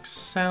back to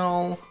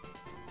Excel.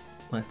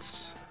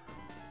 Let's...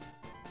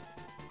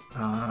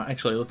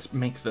 actually, let's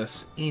make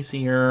this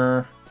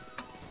easier.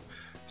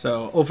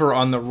 So over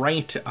on the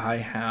right, I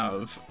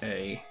have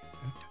a...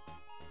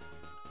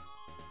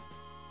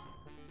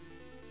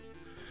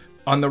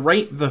 On the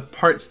right, the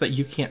parts that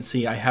you can't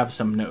see, I have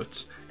some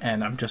notes,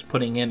 and I'm just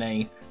putting in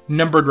a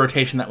numbered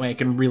rotation, that way I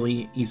can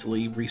really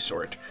easily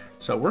resort.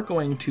 So we're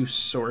going to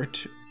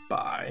sort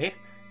by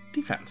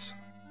defense,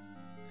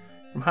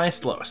 from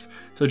highest to lowest.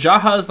 So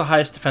Jaha is the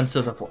highest defense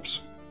of the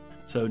force.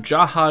 So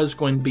Jaha is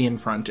going to be in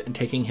front and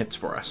taking hits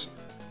for us.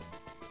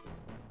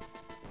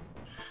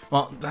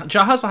 Well,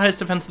 Jaha's the highest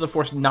defense of the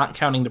force, not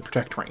counting the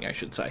protect ring, I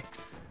should say.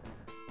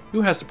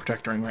 Who has the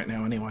protect ring right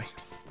now, anyway?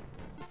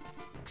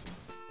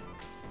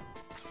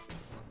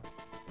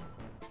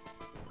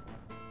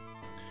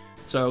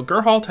 So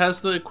Geralt has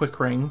the quick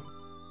ring.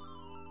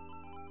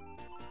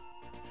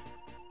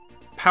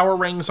 Power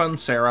rings on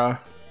Sarah.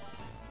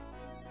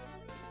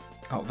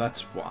 Oh,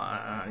 that's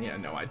why... yeah,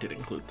 no, I did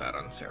include that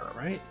on Sarah,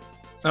 right?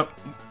 Oh,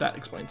 that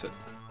explains it.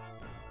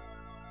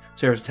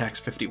 Sarah's attack's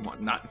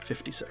 51, not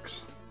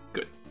 56.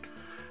 Good.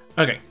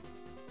 Okay.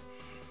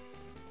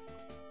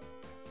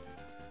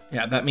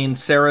 Yeah, that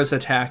means Sarah's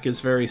attack is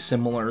very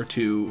similar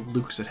to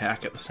Luke's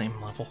attack at the same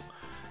level.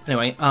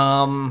 Anyway,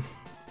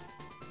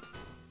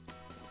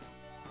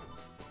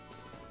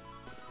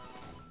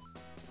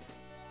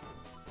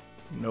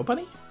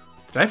 nobody?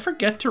 Did I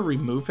forget to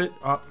remove it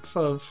off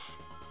of...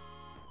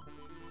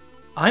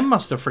 I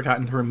must have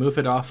forgotten to remove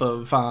it off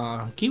of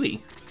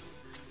Kiwi.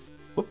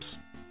 Whoops.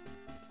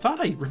 Thought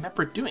I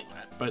remembered doing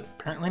that, but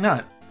apparently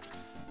not.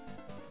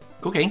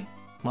 Okay,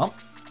 well.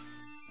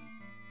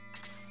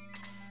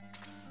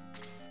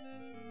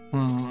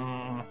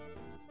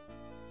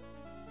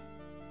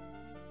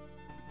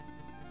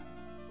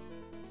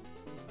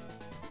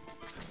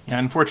 Yeah,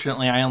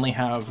 unfortunately, I only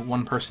have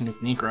one person who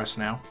can egress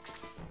now.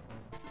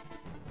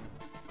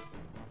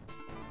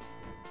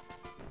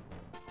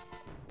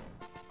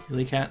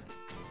 Healy cat.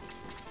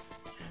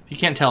 If you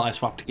can't tell, I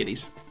swapped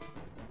kitties.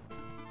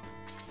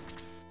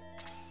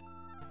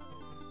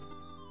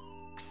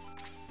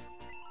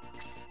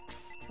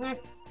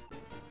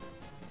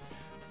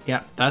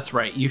 Yeah, that's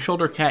right. You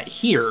shoulder cat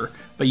here,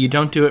 but you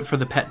don't do it for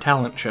the pet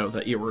talent show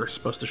that you were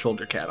supposed to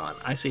shoulder cat on.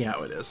 I see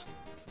how it is.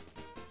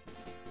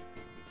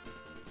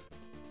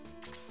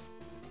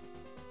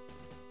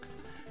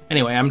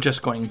 Anyway, I'm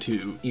just going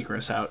to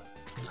egress out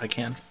as I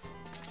can.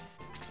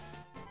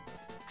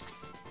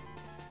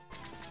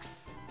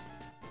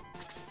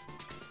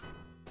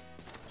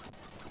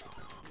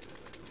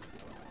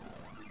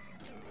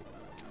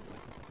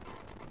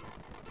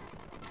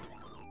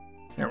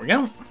 There we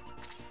go.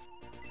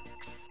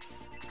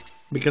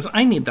 Because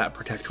I need that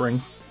protect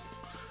ring.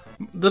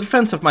 The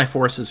defense of my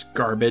force is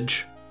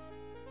garbage.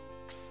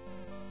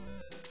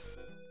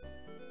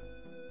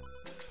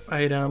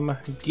 Item,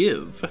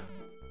 give.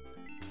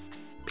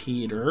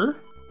 Peter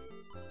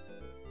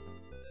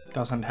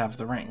doesn't have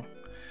the ring.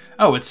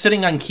 Oh, it's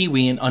sitting on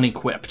Kiwi and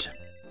unequipped.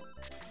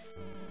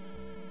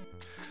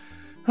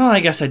 Well, I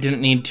guess I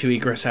didn't need to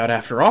egress out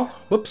after all.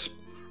 Whoops.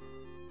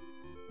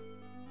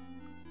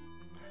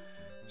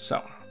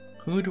 So,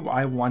 who do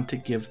I want to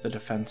give the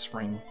defense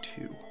ring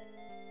to?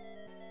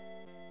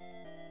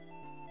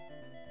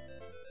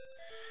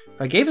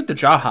 If I gave it to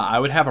Jaha, I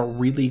would have a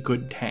really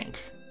good tank.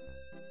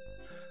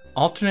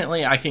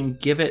 Alternately, I can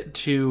give it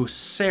to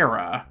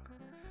Sarah,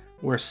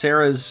 where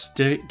Sarah's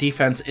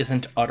defense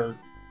isn't utter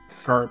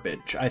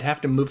garbage. I'd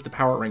have to move the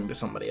power ring to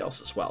somebody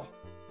else as well.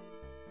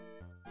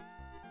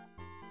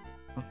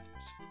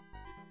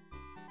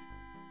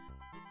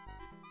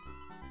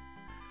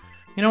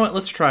 You know what?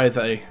 Let's try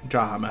the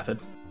Jaha method.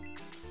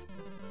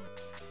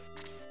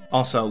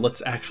 Also,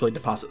 let's actually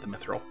deposit the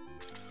mithril.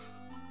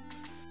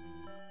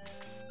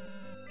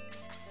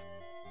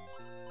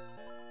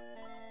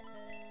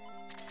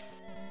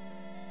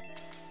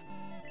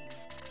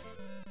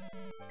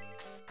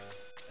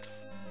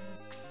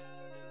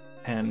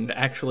 And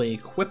actually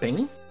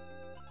equipping.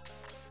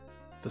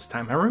 This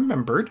time I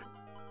remembered.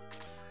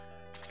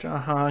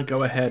 Jaha,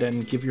 go ahead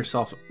and give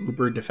yourself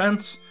Uber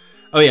defense.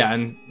 Oh yeah,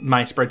 and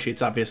my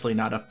spreadsheet's obviously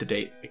not up to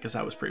date because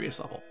that was previous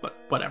level, but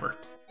whatever.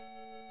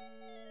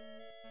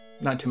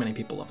 Not too many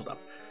people leveled up.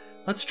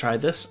 Let's try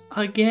this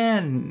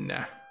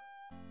again.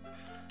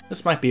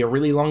 This might be a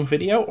really long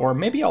video, or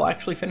maybe I'll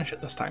actually finish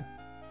it this time.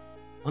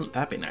 Wouldn't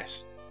that be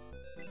nice?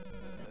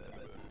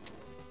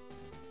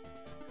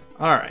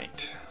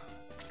 Alright.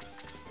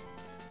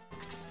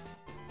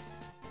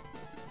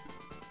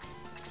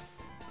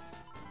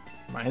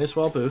 Might as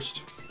well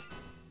boost.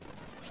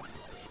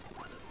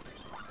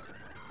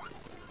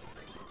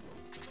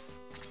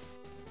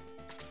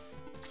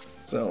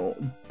 So,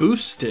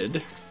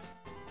 boosted.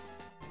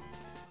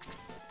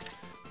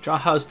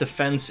 Jaha's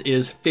defense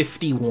is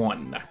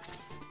 51.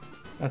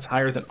 That's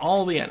higher than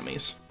all the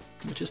enemies,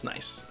 which is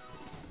nice.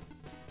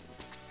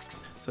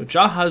 So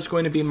Jaha is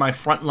going to be my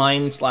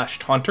frontline /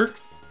 taunter.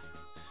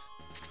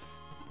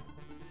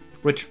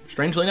 Which,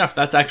 strangely enough,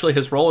 that's actually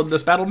his role in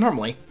this battle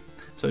normally.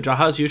 So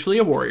Jaha is usually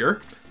a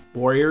warrior.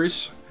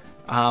 Warriors,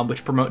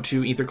 which promote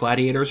to either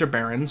gladiators or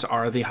barons,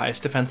 are the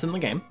highest defense in the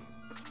game,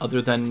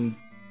 other than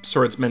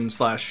swordsman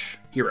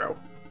 / hero.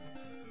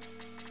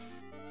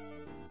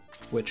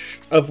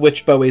 Of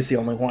which Bowie's the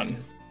only one.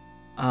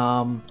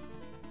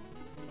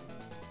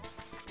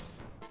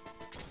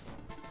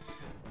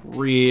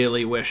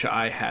 Really wish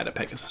I had a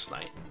Pegasus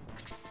Knight.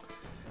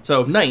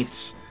 So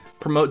knights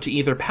promote to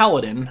either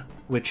paladin,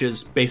 which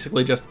is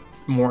basically just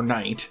more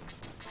knight,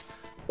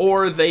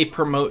 or they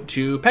promote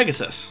to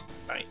Pegasus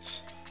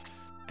Knights.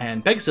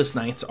 And Pegasus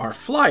Knights are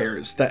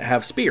flyers that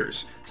have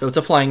spears, so it's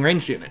a flying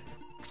ranged unit.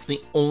 It's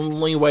the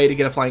only way to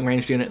get a flying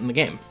ranged unit in the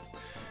game.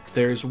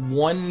 There's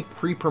one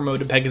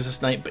pre-promoted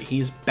Pegasus Knight, but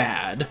he's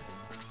bad.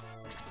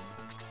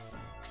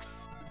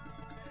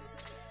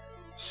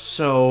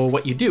 So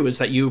what you do is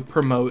that you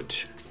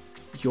promote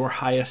your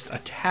highest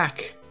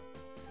attack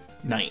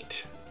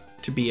knight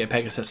to be a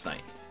Pegasus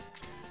Knight.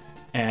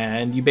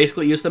 And you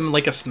basically use them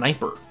like a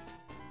sniper.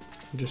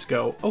 You just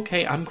go,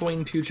 okay, I'm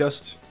going to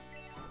just,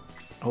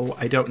 oh,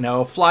 I don't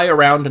know, fly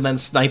around and then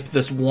snipe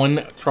this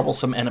one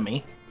troublesome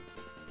enemy.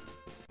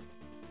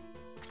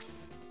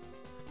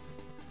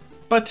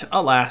 But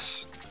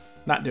alas,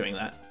 not doing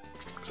that,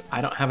 because I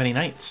don't have any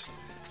knights.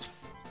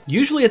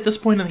 Usually at this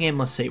point in the game,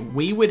 let's say,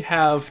 we would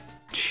have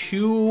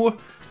 2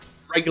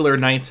 regular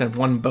knights and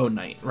 1 bow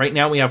knight. Right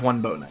now we have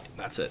 1 bow knight,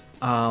 that's it.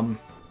 The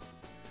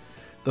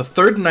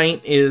 3rd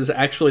knight is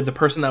actually the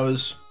person that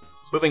was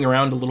moving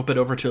around a little bit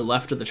over to the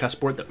left of the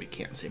chessboard that we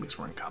can't see because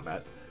we're in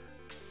combat.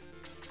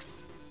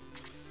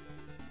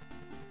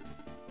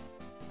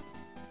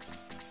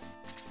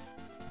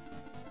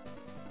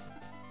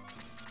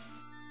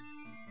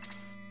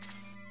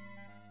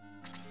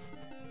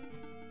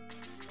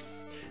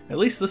 At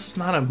least this is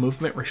not a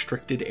movement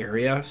restricted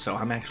area, so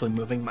I'm actually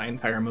moving my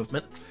entire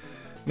movement.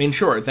 I mean,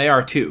 sure, they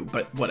are too,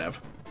 but whatever.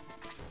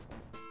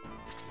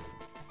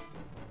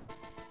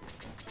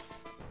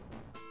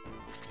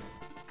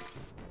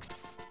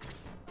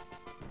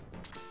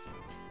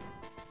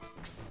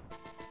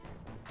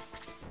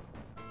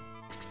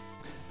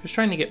 Just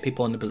trying to get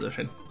people into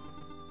position.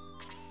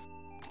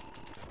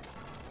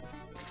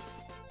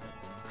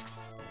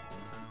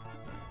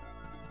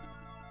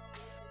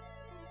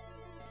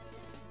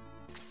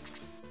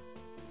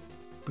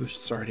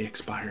 Boost's already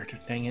expired.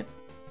 Dang it.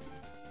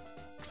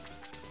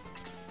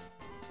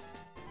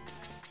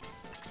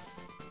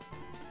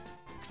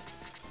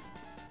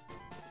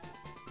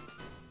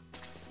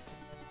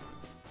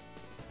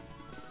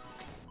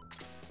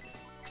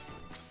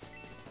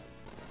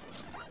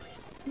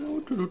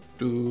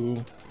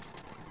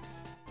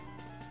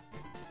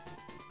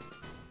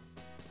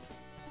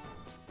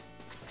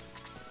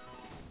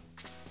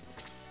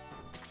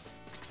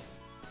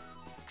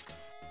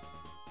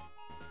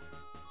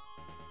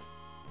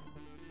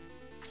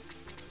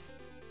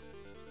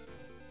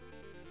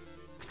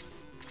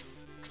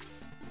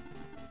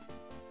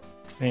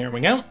 There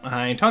we go.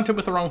 I taunted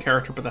with the wrong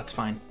character, but that's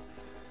fine.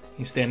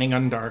 He's standing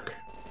on dark.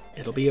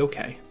 It'll be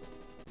okay.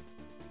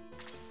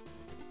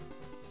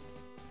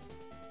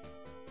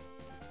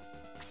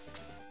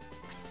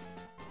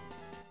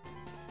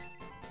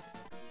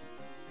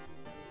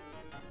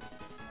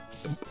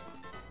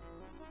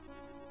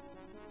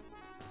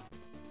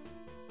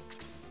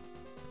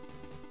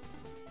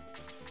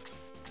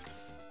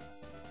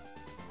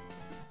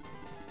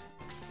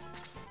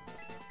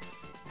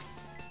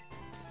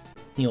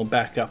 Heal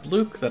back up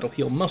Luke. That'll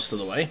heal most of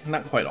the way.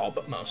 Not quite all,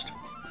 but most.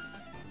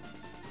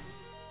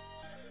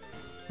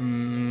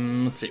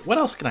 Let's see. What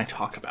else can I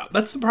talk about?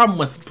 That's the problem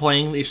with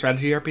playing these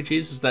strategy RPGs,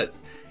 is that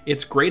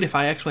it's great if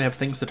I actually have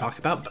things to talk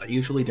about, but I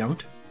usually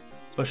don't.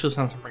 Especially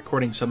since I'm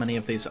recording so many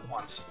of these at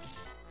once.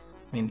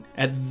 I mean,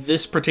 at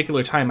this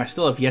particular time, I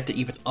still have yet to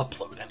even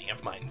upload any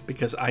of mine,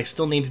 because I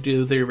still need to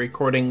do the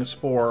recordings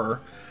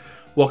for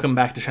Welcome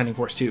Back to Shining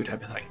Force 2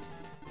 type of thing.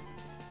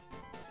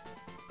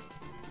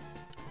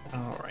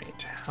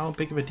 Alright, how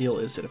big of a deal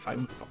is it if I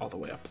move all the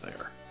way up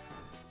there?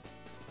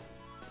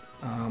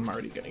 I'm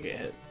already gonna get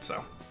hit,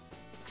 so...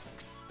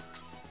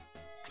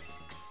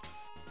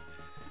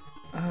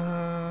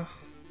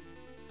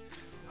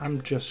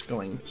 I'm just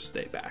going to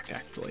stay back,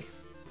 actually.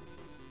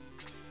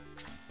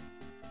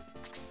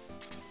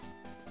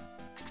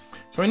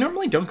 So I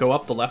normally don't go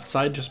up the left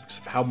side just because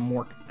of how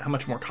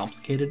much more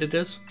complicated it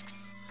is.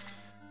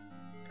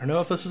 I don't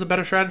know if this is a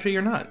better strategy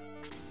or not.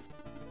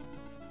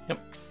 Yep,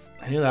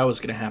 I knew that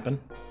was going to happen.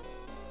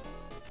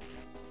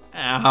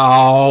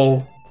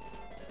 Ow!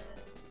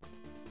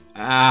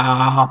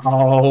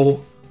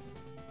 Ow!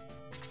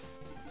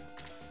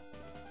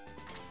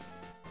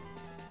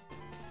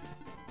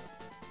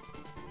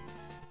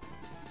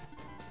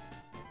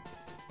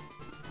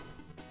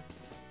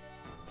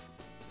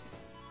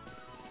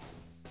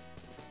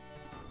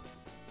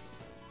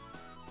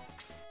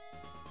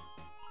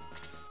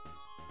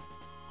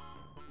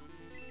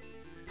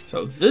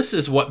 So this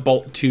is what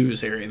Bolt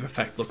 2's area of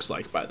effect looks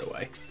like, by the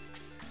way.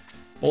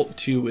 Bolt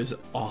 2 is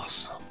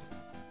awesome.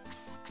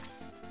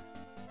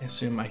 I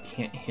assume I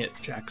can't hit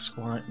Jack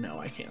Squat. No,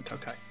 I can't.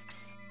 Okay.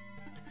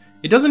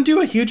 It doesn't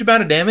do a huge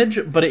amount of damage,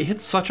 but it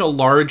hits such a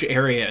large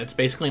area, it's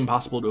basically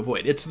impossible to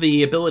avoid. It's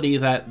the ability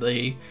that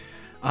the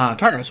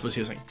Tarnos was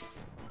using.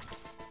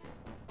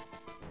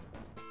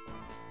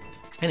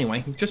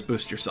 Anyway, just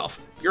boost yourself.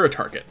 You're a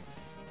target.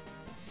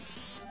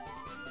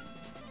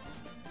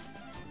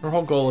 Our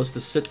whole goal is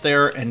to sit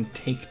there and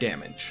take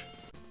damage.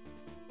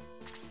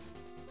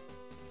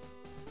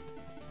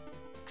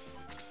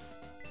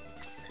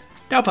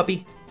 Dow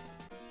puppy.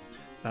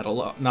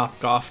 That'll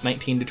knock off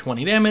 19 to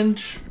 20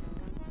 damage.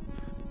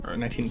 Or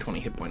 19 to 20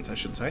 hit points, I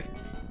should say.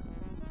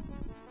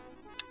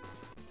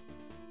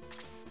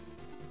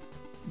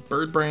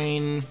 Bird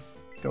Brain.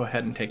 Go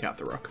ahead and take out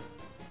the rook.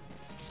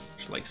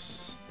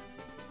 Slice.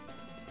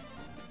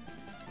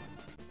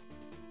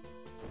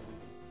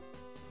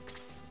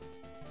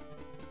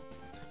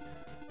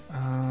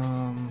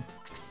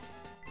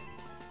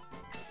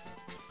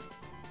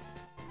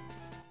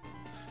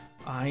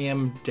 I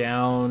am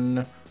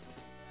down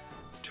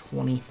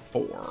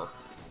 24.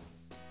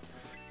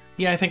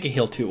 Yeah, I think a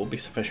heal 2 will be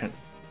sufficient.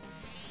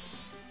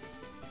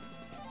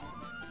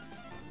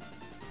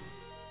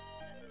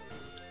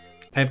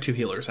 I have 2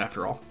 healers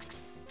after all.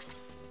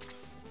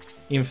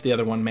 Even if the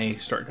other one may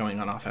start going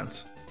on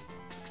offense.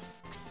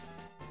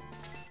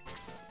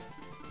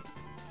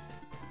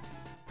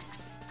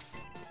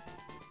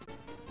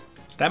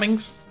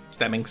 Stabbings?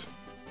 Stabbings.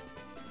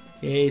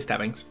 Yay,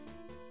 stabbings.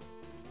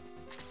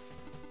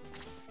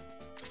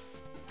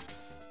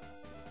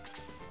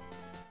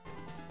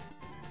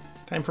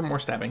 Time for more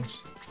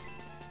stabbings.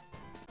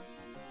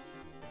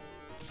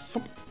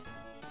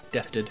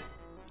 Death did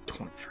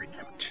 23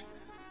 damage.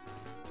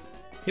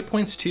 Hit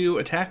points 2,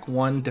 attack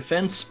 1,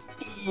 defense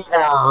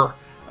 4,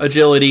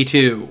 agility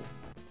 2.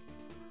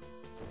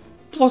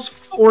 Plus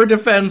 4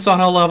 defense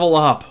on a level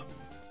up.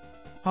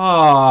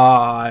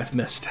 Ah, I've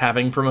missed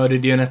having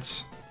promoted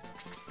units.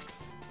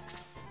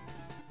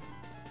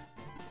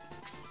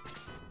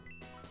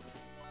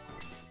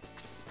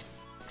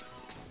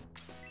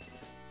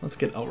 Let's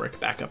get Elric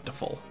back up to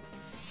full.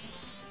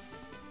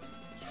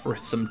 For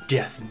some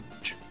death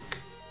magic.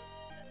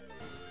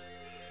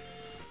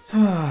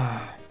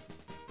 HP,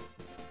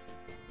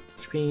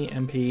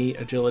 MP,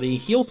 agility,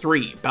 heal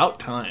 3. About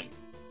time.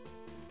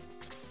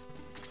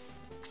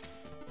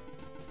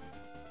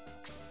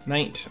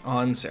 Knight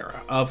on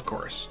Sarah, of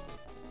course.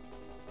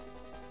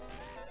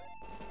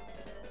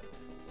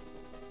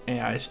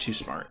 AI is too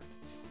smart.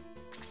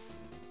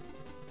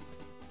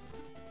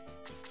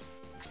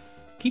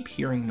 Keep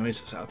hearing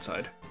noises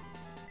outside.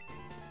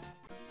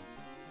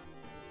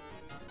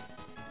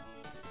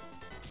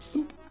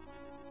 Thump.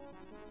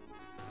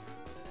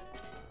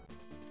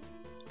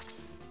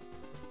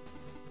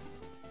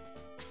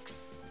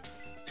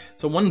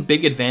 So one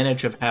big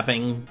advantage of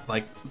having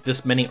like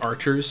this many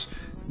archers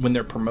when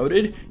they're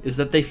promoted is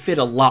that they fit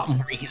a lot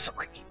more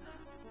easily.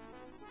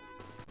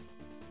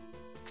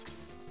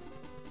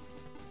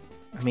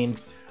 I mean,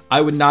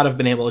 I would not have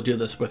been able to do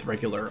this with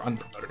regular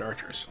unpromoted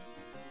archers.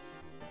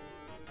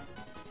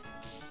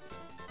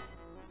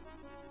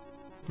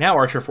 Now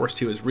Archer Force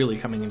 2 is really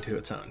coming into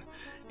its own.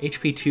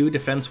 HP 2,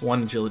 Defense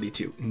 1, Agility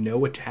 2.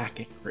 No attack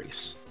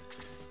increase.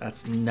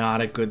 That's not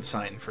a good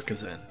sign for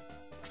Kazin.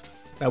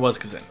 That was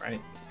Kazin,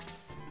 right?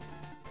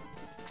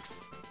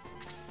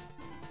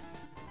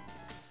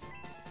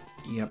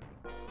 Yep.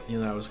 Knew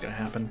that was going to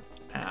happen.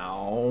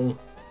 Ow.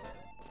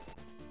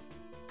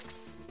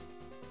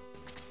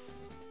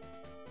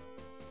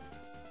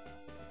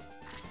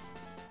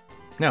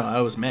 No, that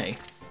was May.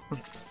 I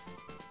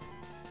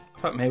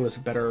thought May was a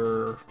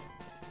better...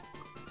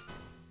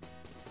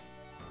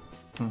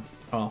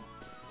 Oh.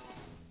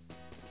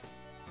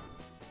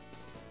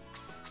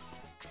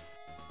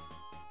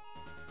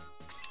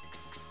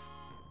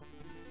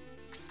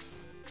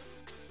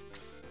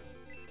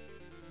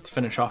 Let's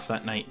finish off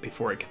that knight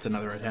before it gets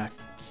another attack.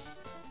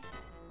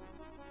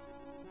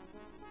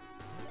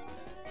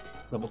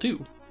 Level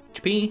 2.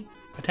 HP,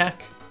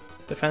 attack,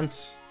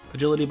 defense,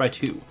 agility by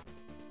 2.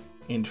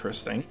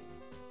 Interesting.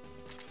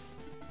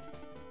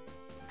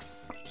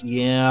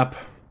 Yep.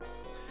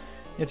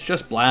 It's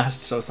just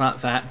blast, so it's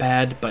not that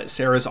bad, but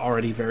Sarah's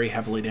already very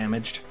heavily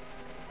damaged.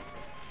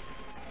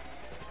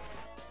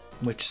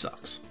 Which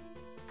sucks.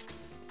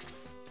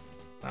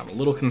 I'm a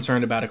little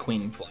concerned about a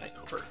queen flying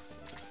over.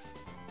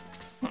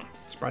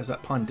 Surprised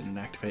that pawn didn't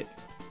activate.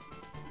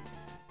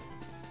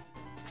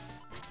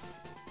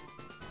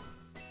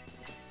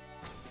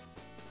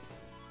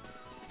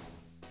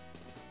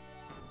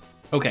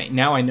 Okay,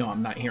 now I know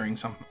I'm not hearing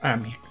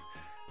I'm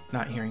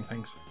not hearing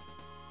things.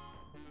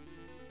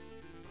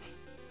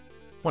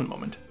 One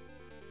moment.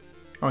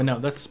 Oh no,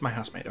 that's my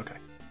housemate, okay.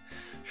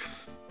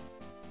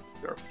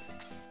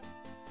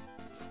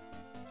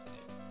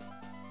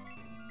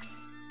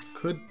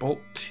 Could Bolt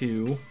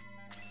 2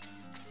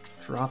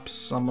 drop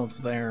some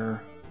of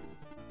their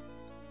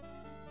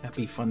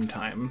happy fun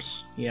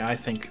times? Yeah, I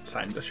think it's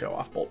time to show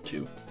off Bolt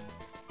 2.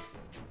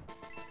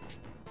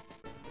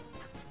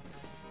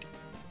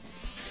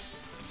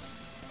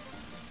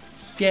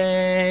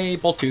 Yay,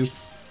 Bolt 2.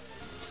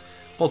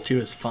 Bolt 2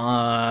 is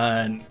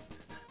fun.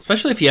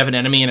 Especially if you have an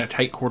enemy in a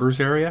tight quarters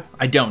area.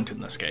 I don't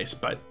in this case,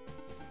 but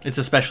it's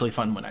especially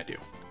fun when I do.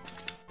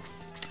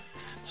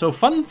 So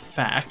fun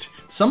fact,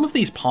 some of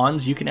these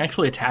pawns you can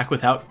actually attack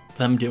without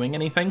them doing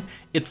anything.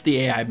 It's the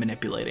AI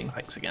manipulating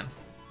things again.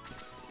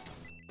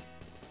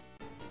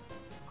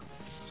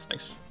 It's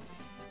nice.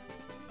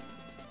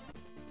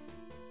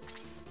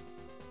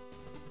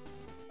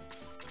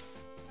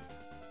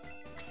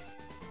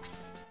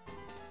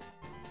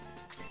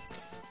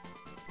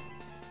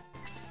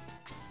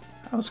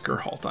 How's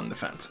Gerhalt on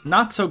defense?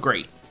 Not so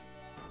great.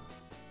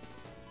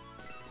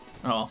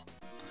 Oh.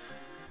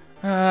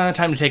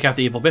 Time to take out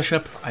the evil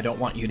bishop. I don't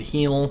want you to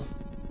heal.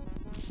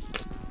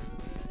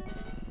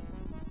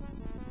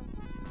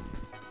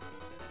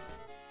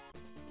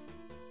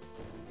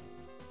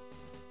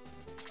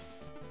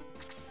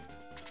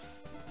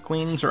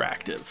 Queens are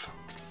active.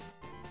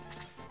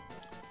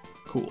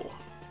 Cool.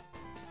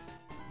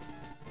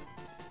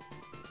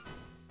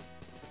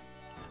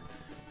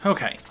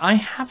 Okay, I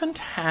haven't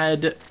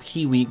had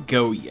Kiwi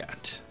go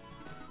yet.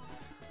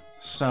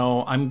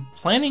 So I'm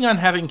planning on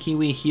having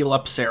Kiwi heal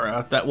up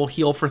Sarah. That will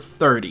heal for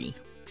 30.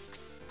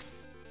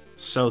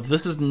 So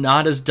this is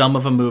not as dumb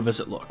of a move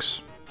as it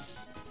looks.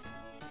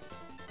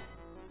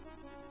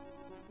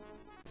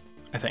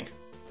 I think.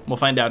 We'll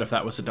find out if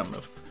that was a dumb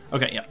move.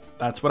 Okay, yeah,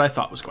 that's what I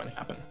thought was going to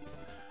happen.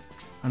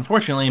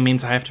 Unfortunately, it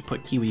means I have to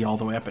put Kiwi all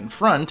the way up in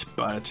front,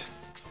 but...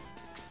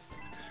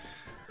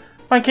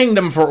 My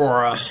kingdom for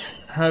Aura.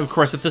 Of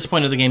course, at this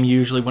point of the game, you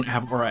usually wouldn't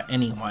have Aura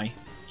anyway.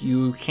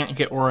 You can't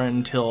get Aura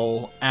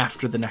until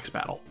after the next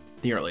battle.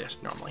 The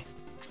earliest, normally.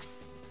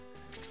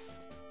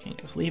 King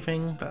is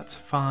leaving. That's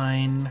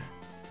fine.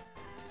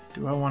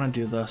 Do I want to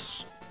do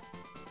this?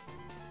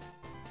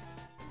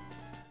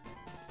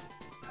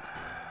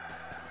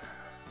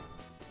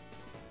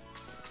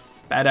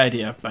 Bad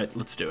idea, but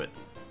let's do it.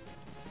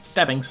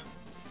 Stabbings.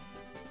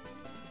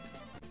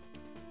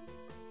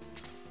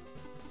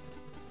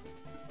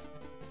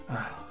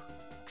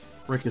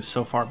 Rick is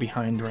so far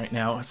behind right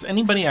now. Does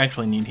anybody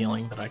actually need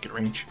healing that I could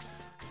reach?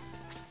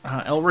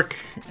 Elric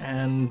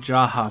and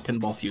Jaha can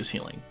both use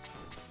healing.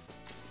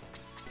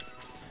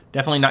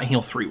 Definitely not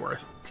heal 3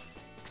 worth.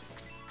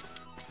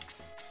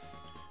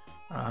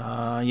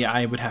 Yeah,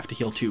 I would have to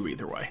heal 2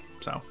 either way,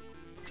 so.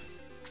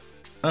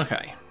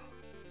 Okay.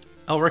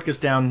 Elric is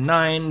down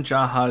 9,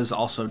 Jaha is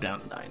also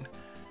down 9.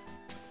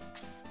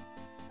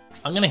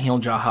 I'm gonna heal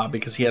Jaha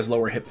because he has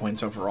lower hit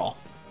points overall.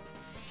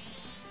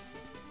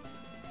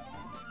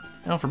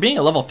 Now, for being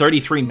a level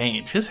 33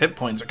 mage, his hit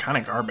points are kind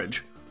of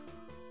garbage.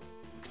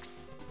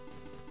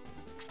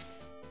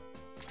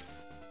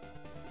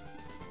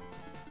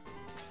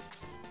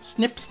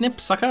 Snip, snip,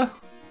 sucker.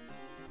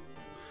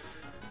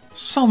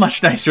 So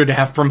much nicer to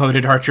have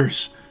promoted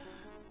archers.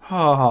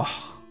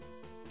 Oh.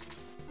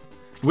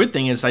 The weird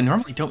thing is, I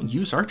normally don't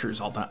use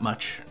archers all that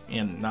much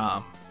in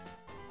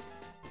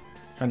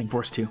Shining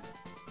Force 2.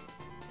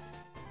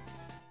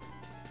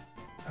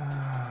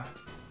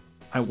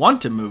 I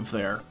want to move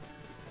there,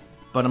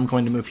 but I'm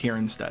going to move here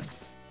instead.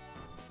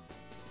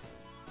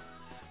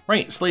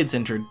 Right, Slade's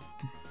injured.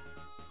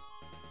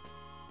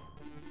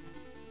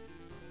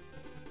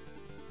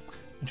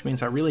 Which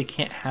means I really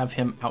can't have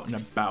him out and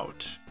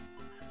about.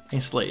 Hey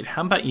Slade,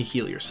 how about you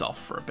heal yourself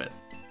for a bit?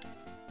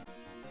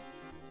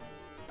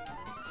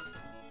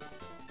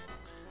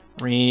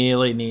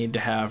 Really need to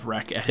have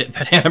Rec edit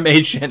that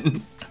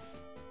animation.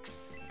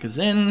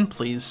 Kazin,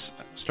 please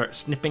start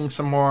snipping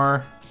some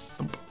more.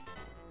 Thump.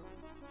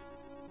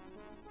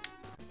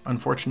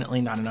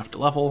 Unfortunately, not enough to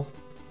level.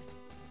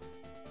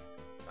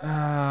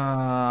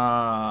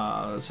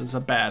 This is a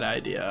bad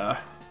idea.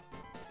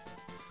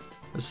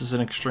 This is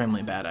an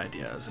extremely bad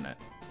idea, isn't it?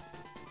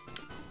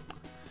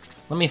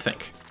 Let me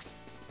think.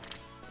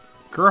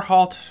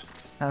 Gerhalt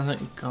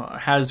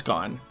has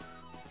gone.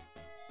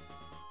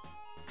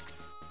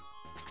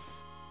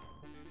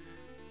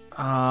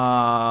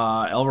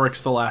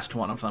 Elric's the last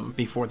one of them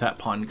before that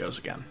pawn goes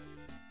again.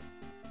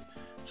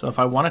 So if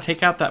I want to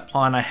take out that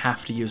pawn, I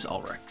have to use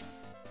Elric.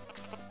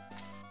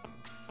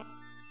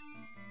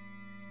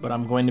 But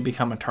I'm going to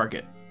become a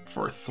target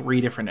for 3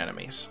 different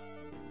enemies.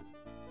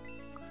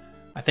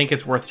 I think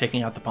it's worth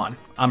taking out the pawn.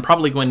 I'm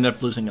probably going to end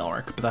up losing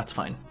Elric, but that's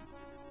fine.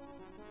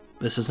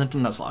 This isn't a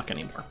Nuzlocke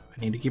anymore.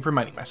 I need to keep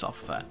reminding myself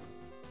of that.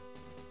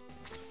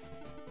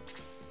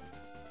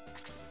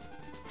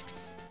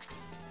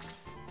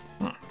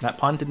 That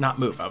pawn did not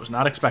move. I was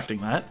not expecting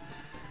that.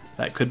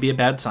 That could be a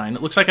bad sign.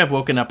 It looks like I've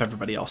woken up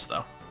everybody else,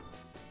 though.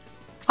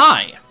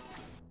 Hi!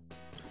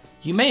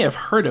 You may have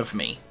heard of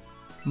me.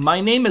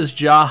 My name is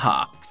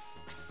Jaha.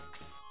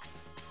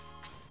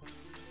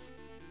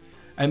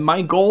 And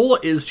my goal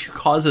is to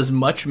cause as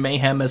much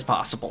mayhem as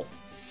possible.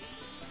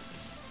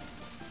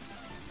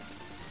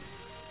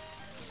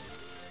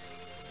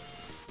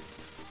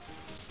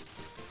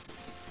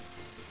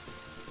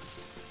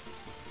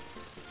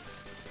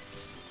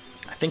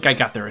 I think I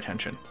got their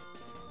attention.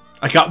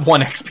 I got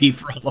 1 XP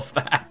for all of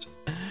that.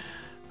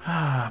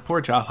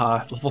 Poor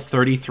Jaha, level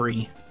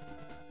 33.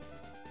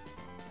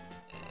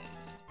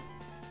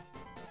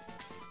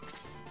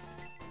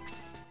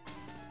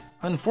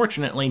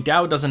 Unfortunately,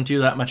 Dao doesn't do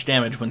that much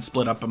damage when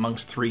split up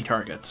amongst 3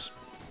 targets.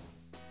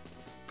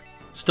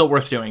 Still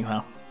worth doing,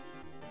 though.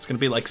 It's going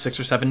to be like 6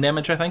 or 7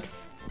 damage, I think.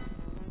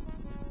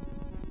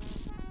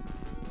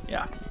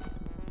 Yeah.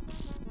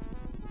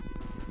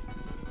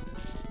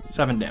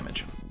 7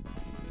 damage.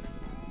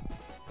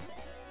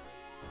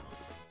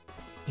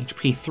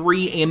 HP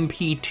 3,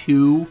 MP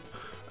 2,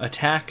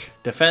 attack,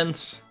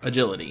 defense,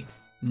 agility.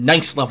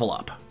 Nice level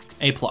up.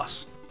 A+.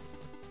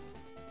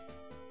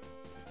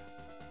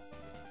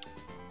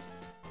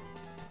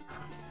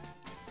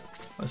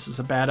 This is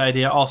a bad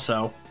idea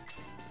also,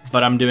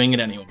 but I'm doing it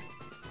anyway.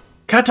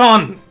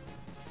 Katon!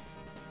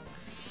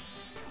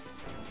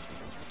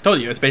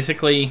 Told you, it's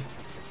basically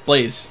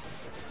Blaze,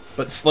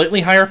 but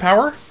slightly higher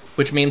power,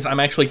 which means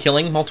I'm actually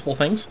killing multiple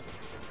things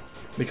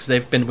because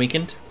they've been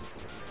weakened.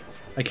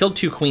 I killed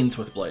 2 queens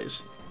with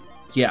Blaze.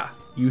 Yeah,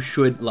 you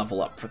should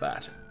level up for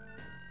that.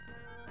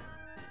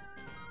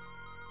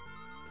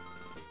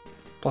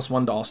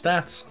 +1 to all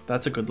stats,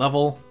 that's a good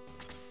level.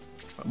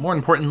 But more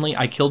importantly,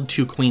 I killed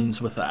 2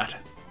 queens with that.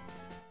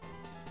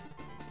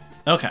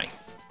 Okay,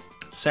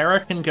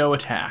 Sarah can go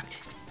attack.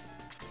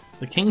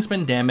 The king's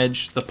been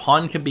damaged, the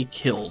pawn can be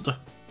killed. The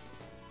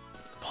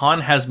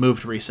pawn has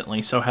moved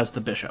recently, so has the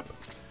bishop.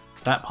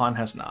 That pawn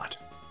has not.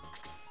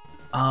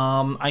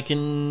 I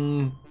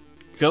can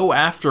go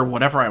after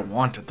whatever I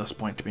want at this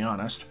point, to be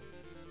honest.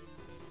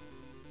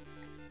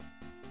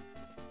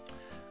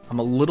 I'm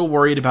a little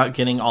worried about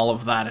getting all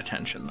of that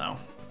attention, though.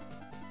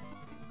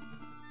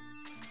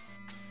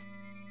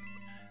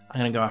 I'm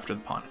gonna go after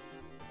the pawn.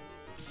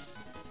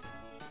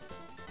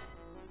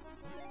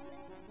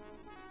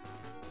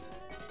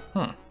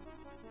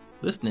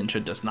 This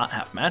ninja does not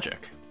have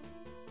magic.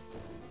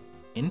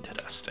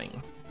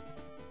 Interesting.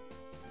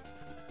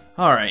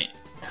 Alright,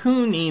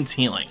 who needs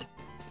healing?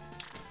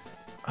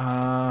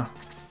 Elric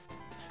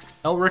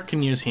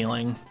can use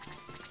healing.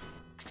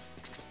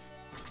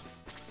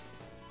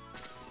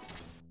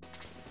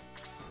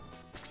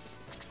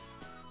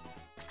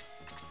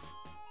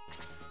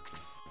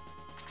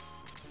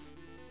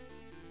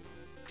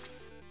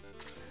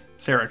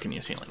 Sarah can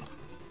use healing.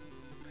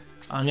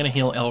 I'm going to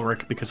heal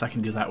Elric because I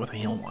can do that with a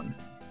heal 1.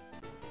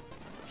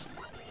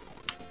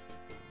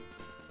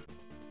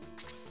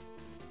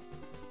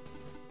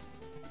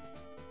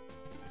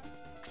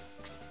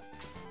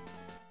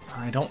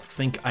 I don't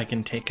think I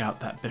can take out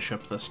that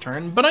bishop this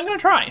turn, but I'm going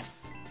to try.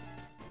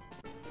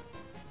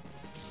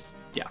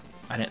 Yeah,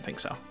 I didn't think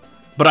so.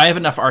 But I have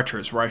enough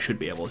archers where I should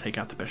be able to take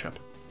out the bishop.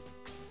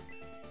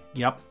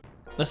 Yep.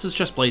 This is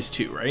just Blaze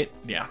 2, right?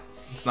 Yeah,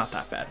 it's not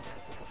that bad.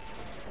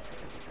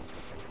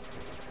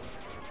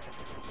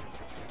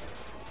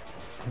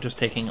 I'm just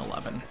taking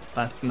 11.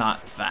 That's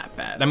not that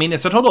bad. I mean,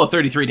 it's a total of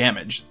 33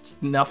 damage. It's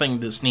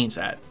nothing to sneeze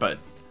at, but...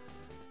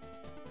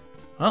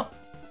 Well,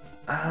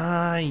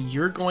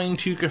 you're going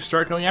to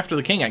start going after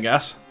the king, I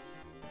guess.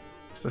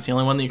 Because that's the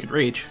only one that you could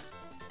reach.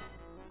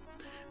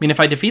 I mean, if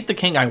I defeat the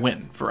king, I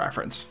win, for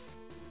reference.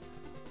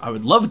 I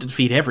would love to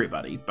defeat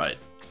everybody, but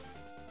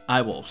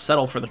I will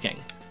settle for the king.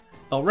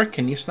 Elric,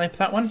 can you snipe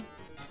that one?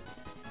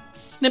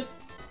 Snip.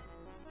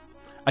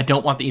 I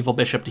don't want the evil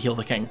bishop to heal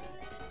the king.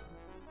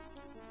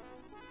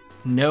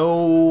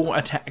 No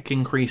attack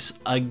increase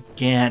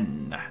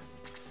again.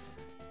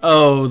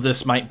 Oh,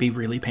 this might be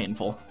really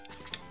painful.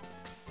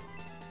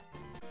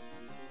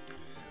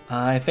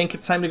 I think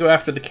it's time to go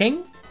after the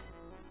king.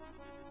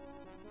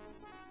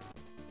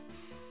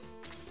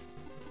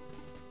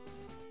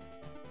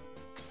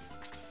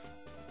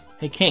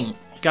 Hey, king,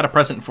 I've got a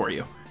present for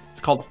you. It's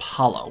called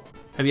Apollo.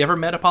 Have you ever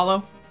met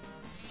Apollo?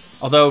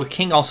 Although, the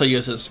king also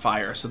uses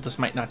fire, so this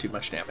might not do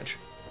much damage.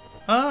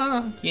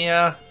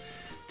 Yeah.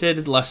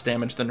 Did less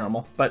damage than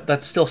normal, but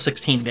that's still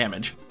 16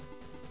 damage.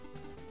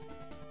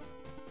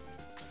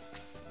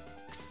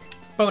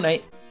 Bow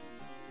Knight.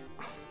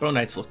 Bow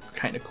Knights look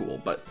kind of cool,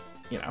 but,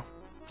 you know,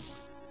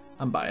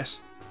 I'm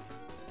biased.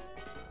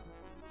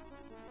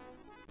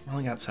 I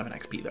only got 7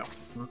 XP,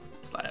 though.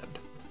 Slad.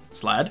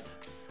 Slad?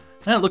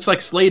 And it looks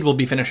like Slade will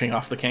be finishing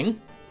off the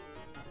king.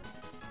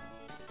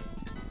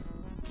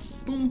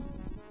 Boom.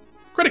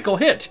 Critical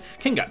hit.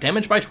 King got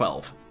damaged by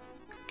 12.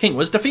 King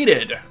was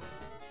defeated.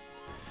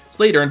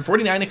 Slade earned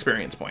 49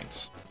 experience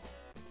points.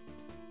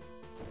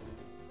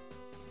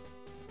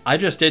 I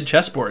just did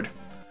chessboard.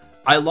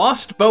 I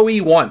lost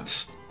Bowie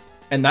once,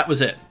 and that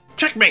was it.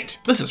 Checkmate!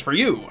 This is for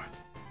you!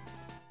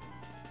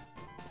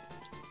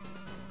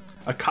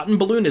 A cotton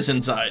balloon is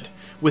inside.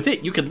 With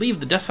it, you can leave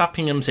the desktop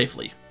kingdom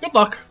safely. Good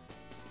luck!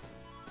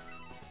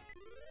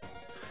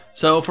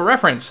 So, for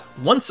reference,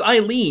 once I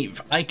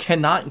leave, I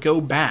cannot go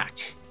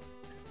back.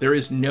 There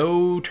is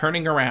no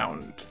turning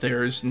around.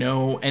 There's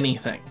no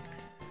anything.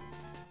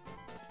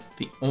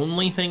 The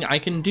only thing I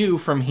can do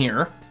from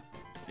here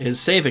is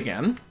save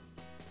again,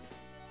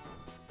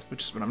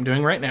 which is what I'm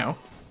doing right now.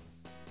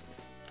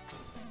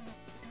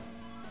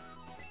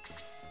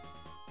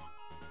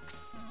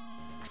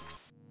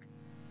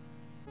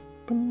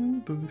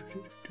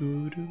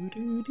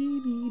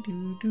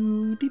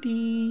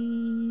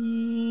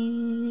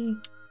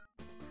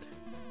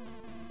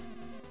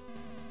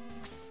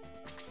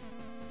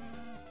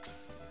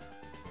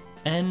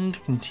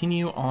 And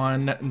continue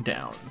on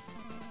down.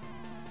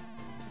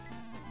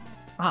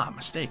 Ah,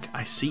 mistake.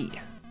 I see.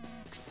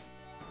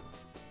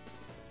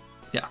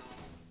 Yeah.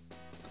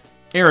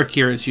 Eric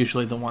here is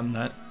usually the one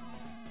that...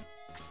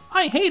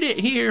 I hate it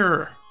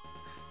here!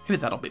 Maybe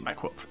that'll be my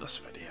quote for this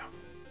video.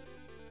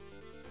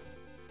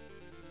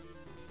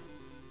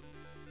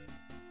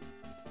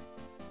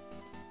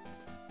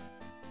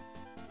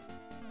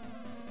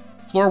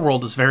 Floor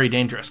world is very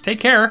dangerous. Take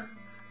care!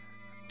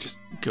 Just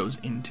goes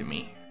into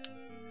me.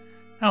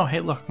 Oh,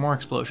 hey, look, more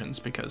explosions,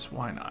 because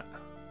why not?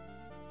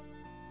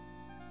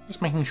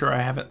 Just making sure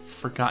I haven't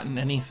forgotten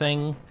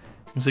anything.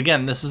 Because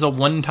again, this is a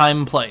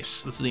one-time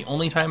place. This is the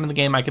only time in the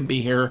game I can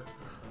be here.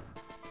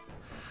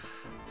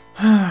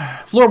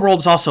 Floor World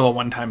is also a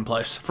one-time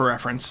place, for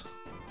reference.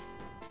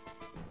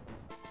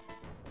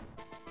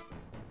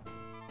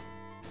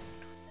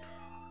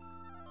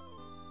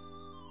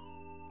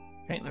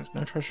 Okay, there's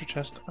no treasure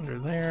chest under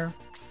there.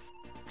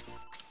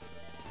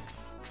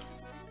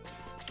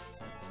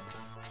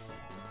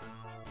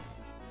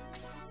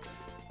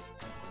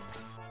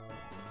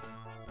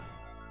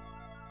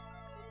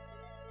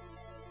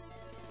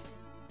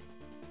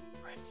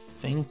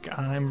 I think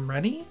I'm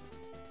ready.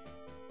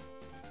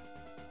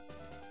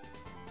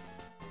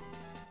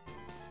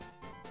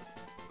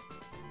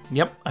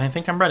 Yep, I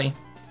think I'm ready.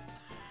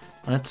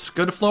 Let's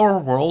go to Floor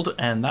World,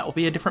 and that will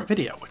be a different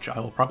video, which I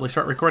will probably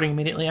start recording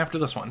immediately after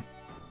this one.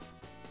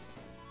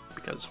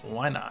 Because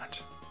why not?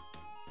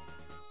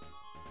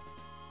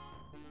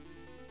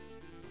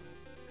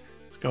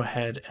 Let's go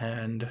ahead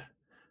and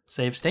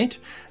save state.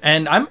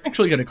 And I'm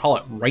actually going to call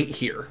it right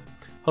here.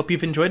 Hope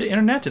you've enjoyed it,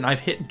 Internet, and I've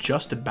hit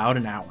just about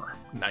an hour.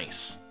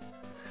 Nice.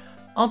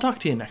 I'll talk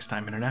to you next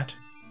time, Internet.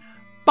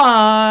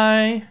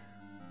 Bye!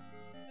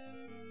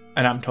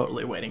 And I'm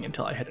totally waiting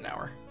until I hit an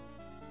hour.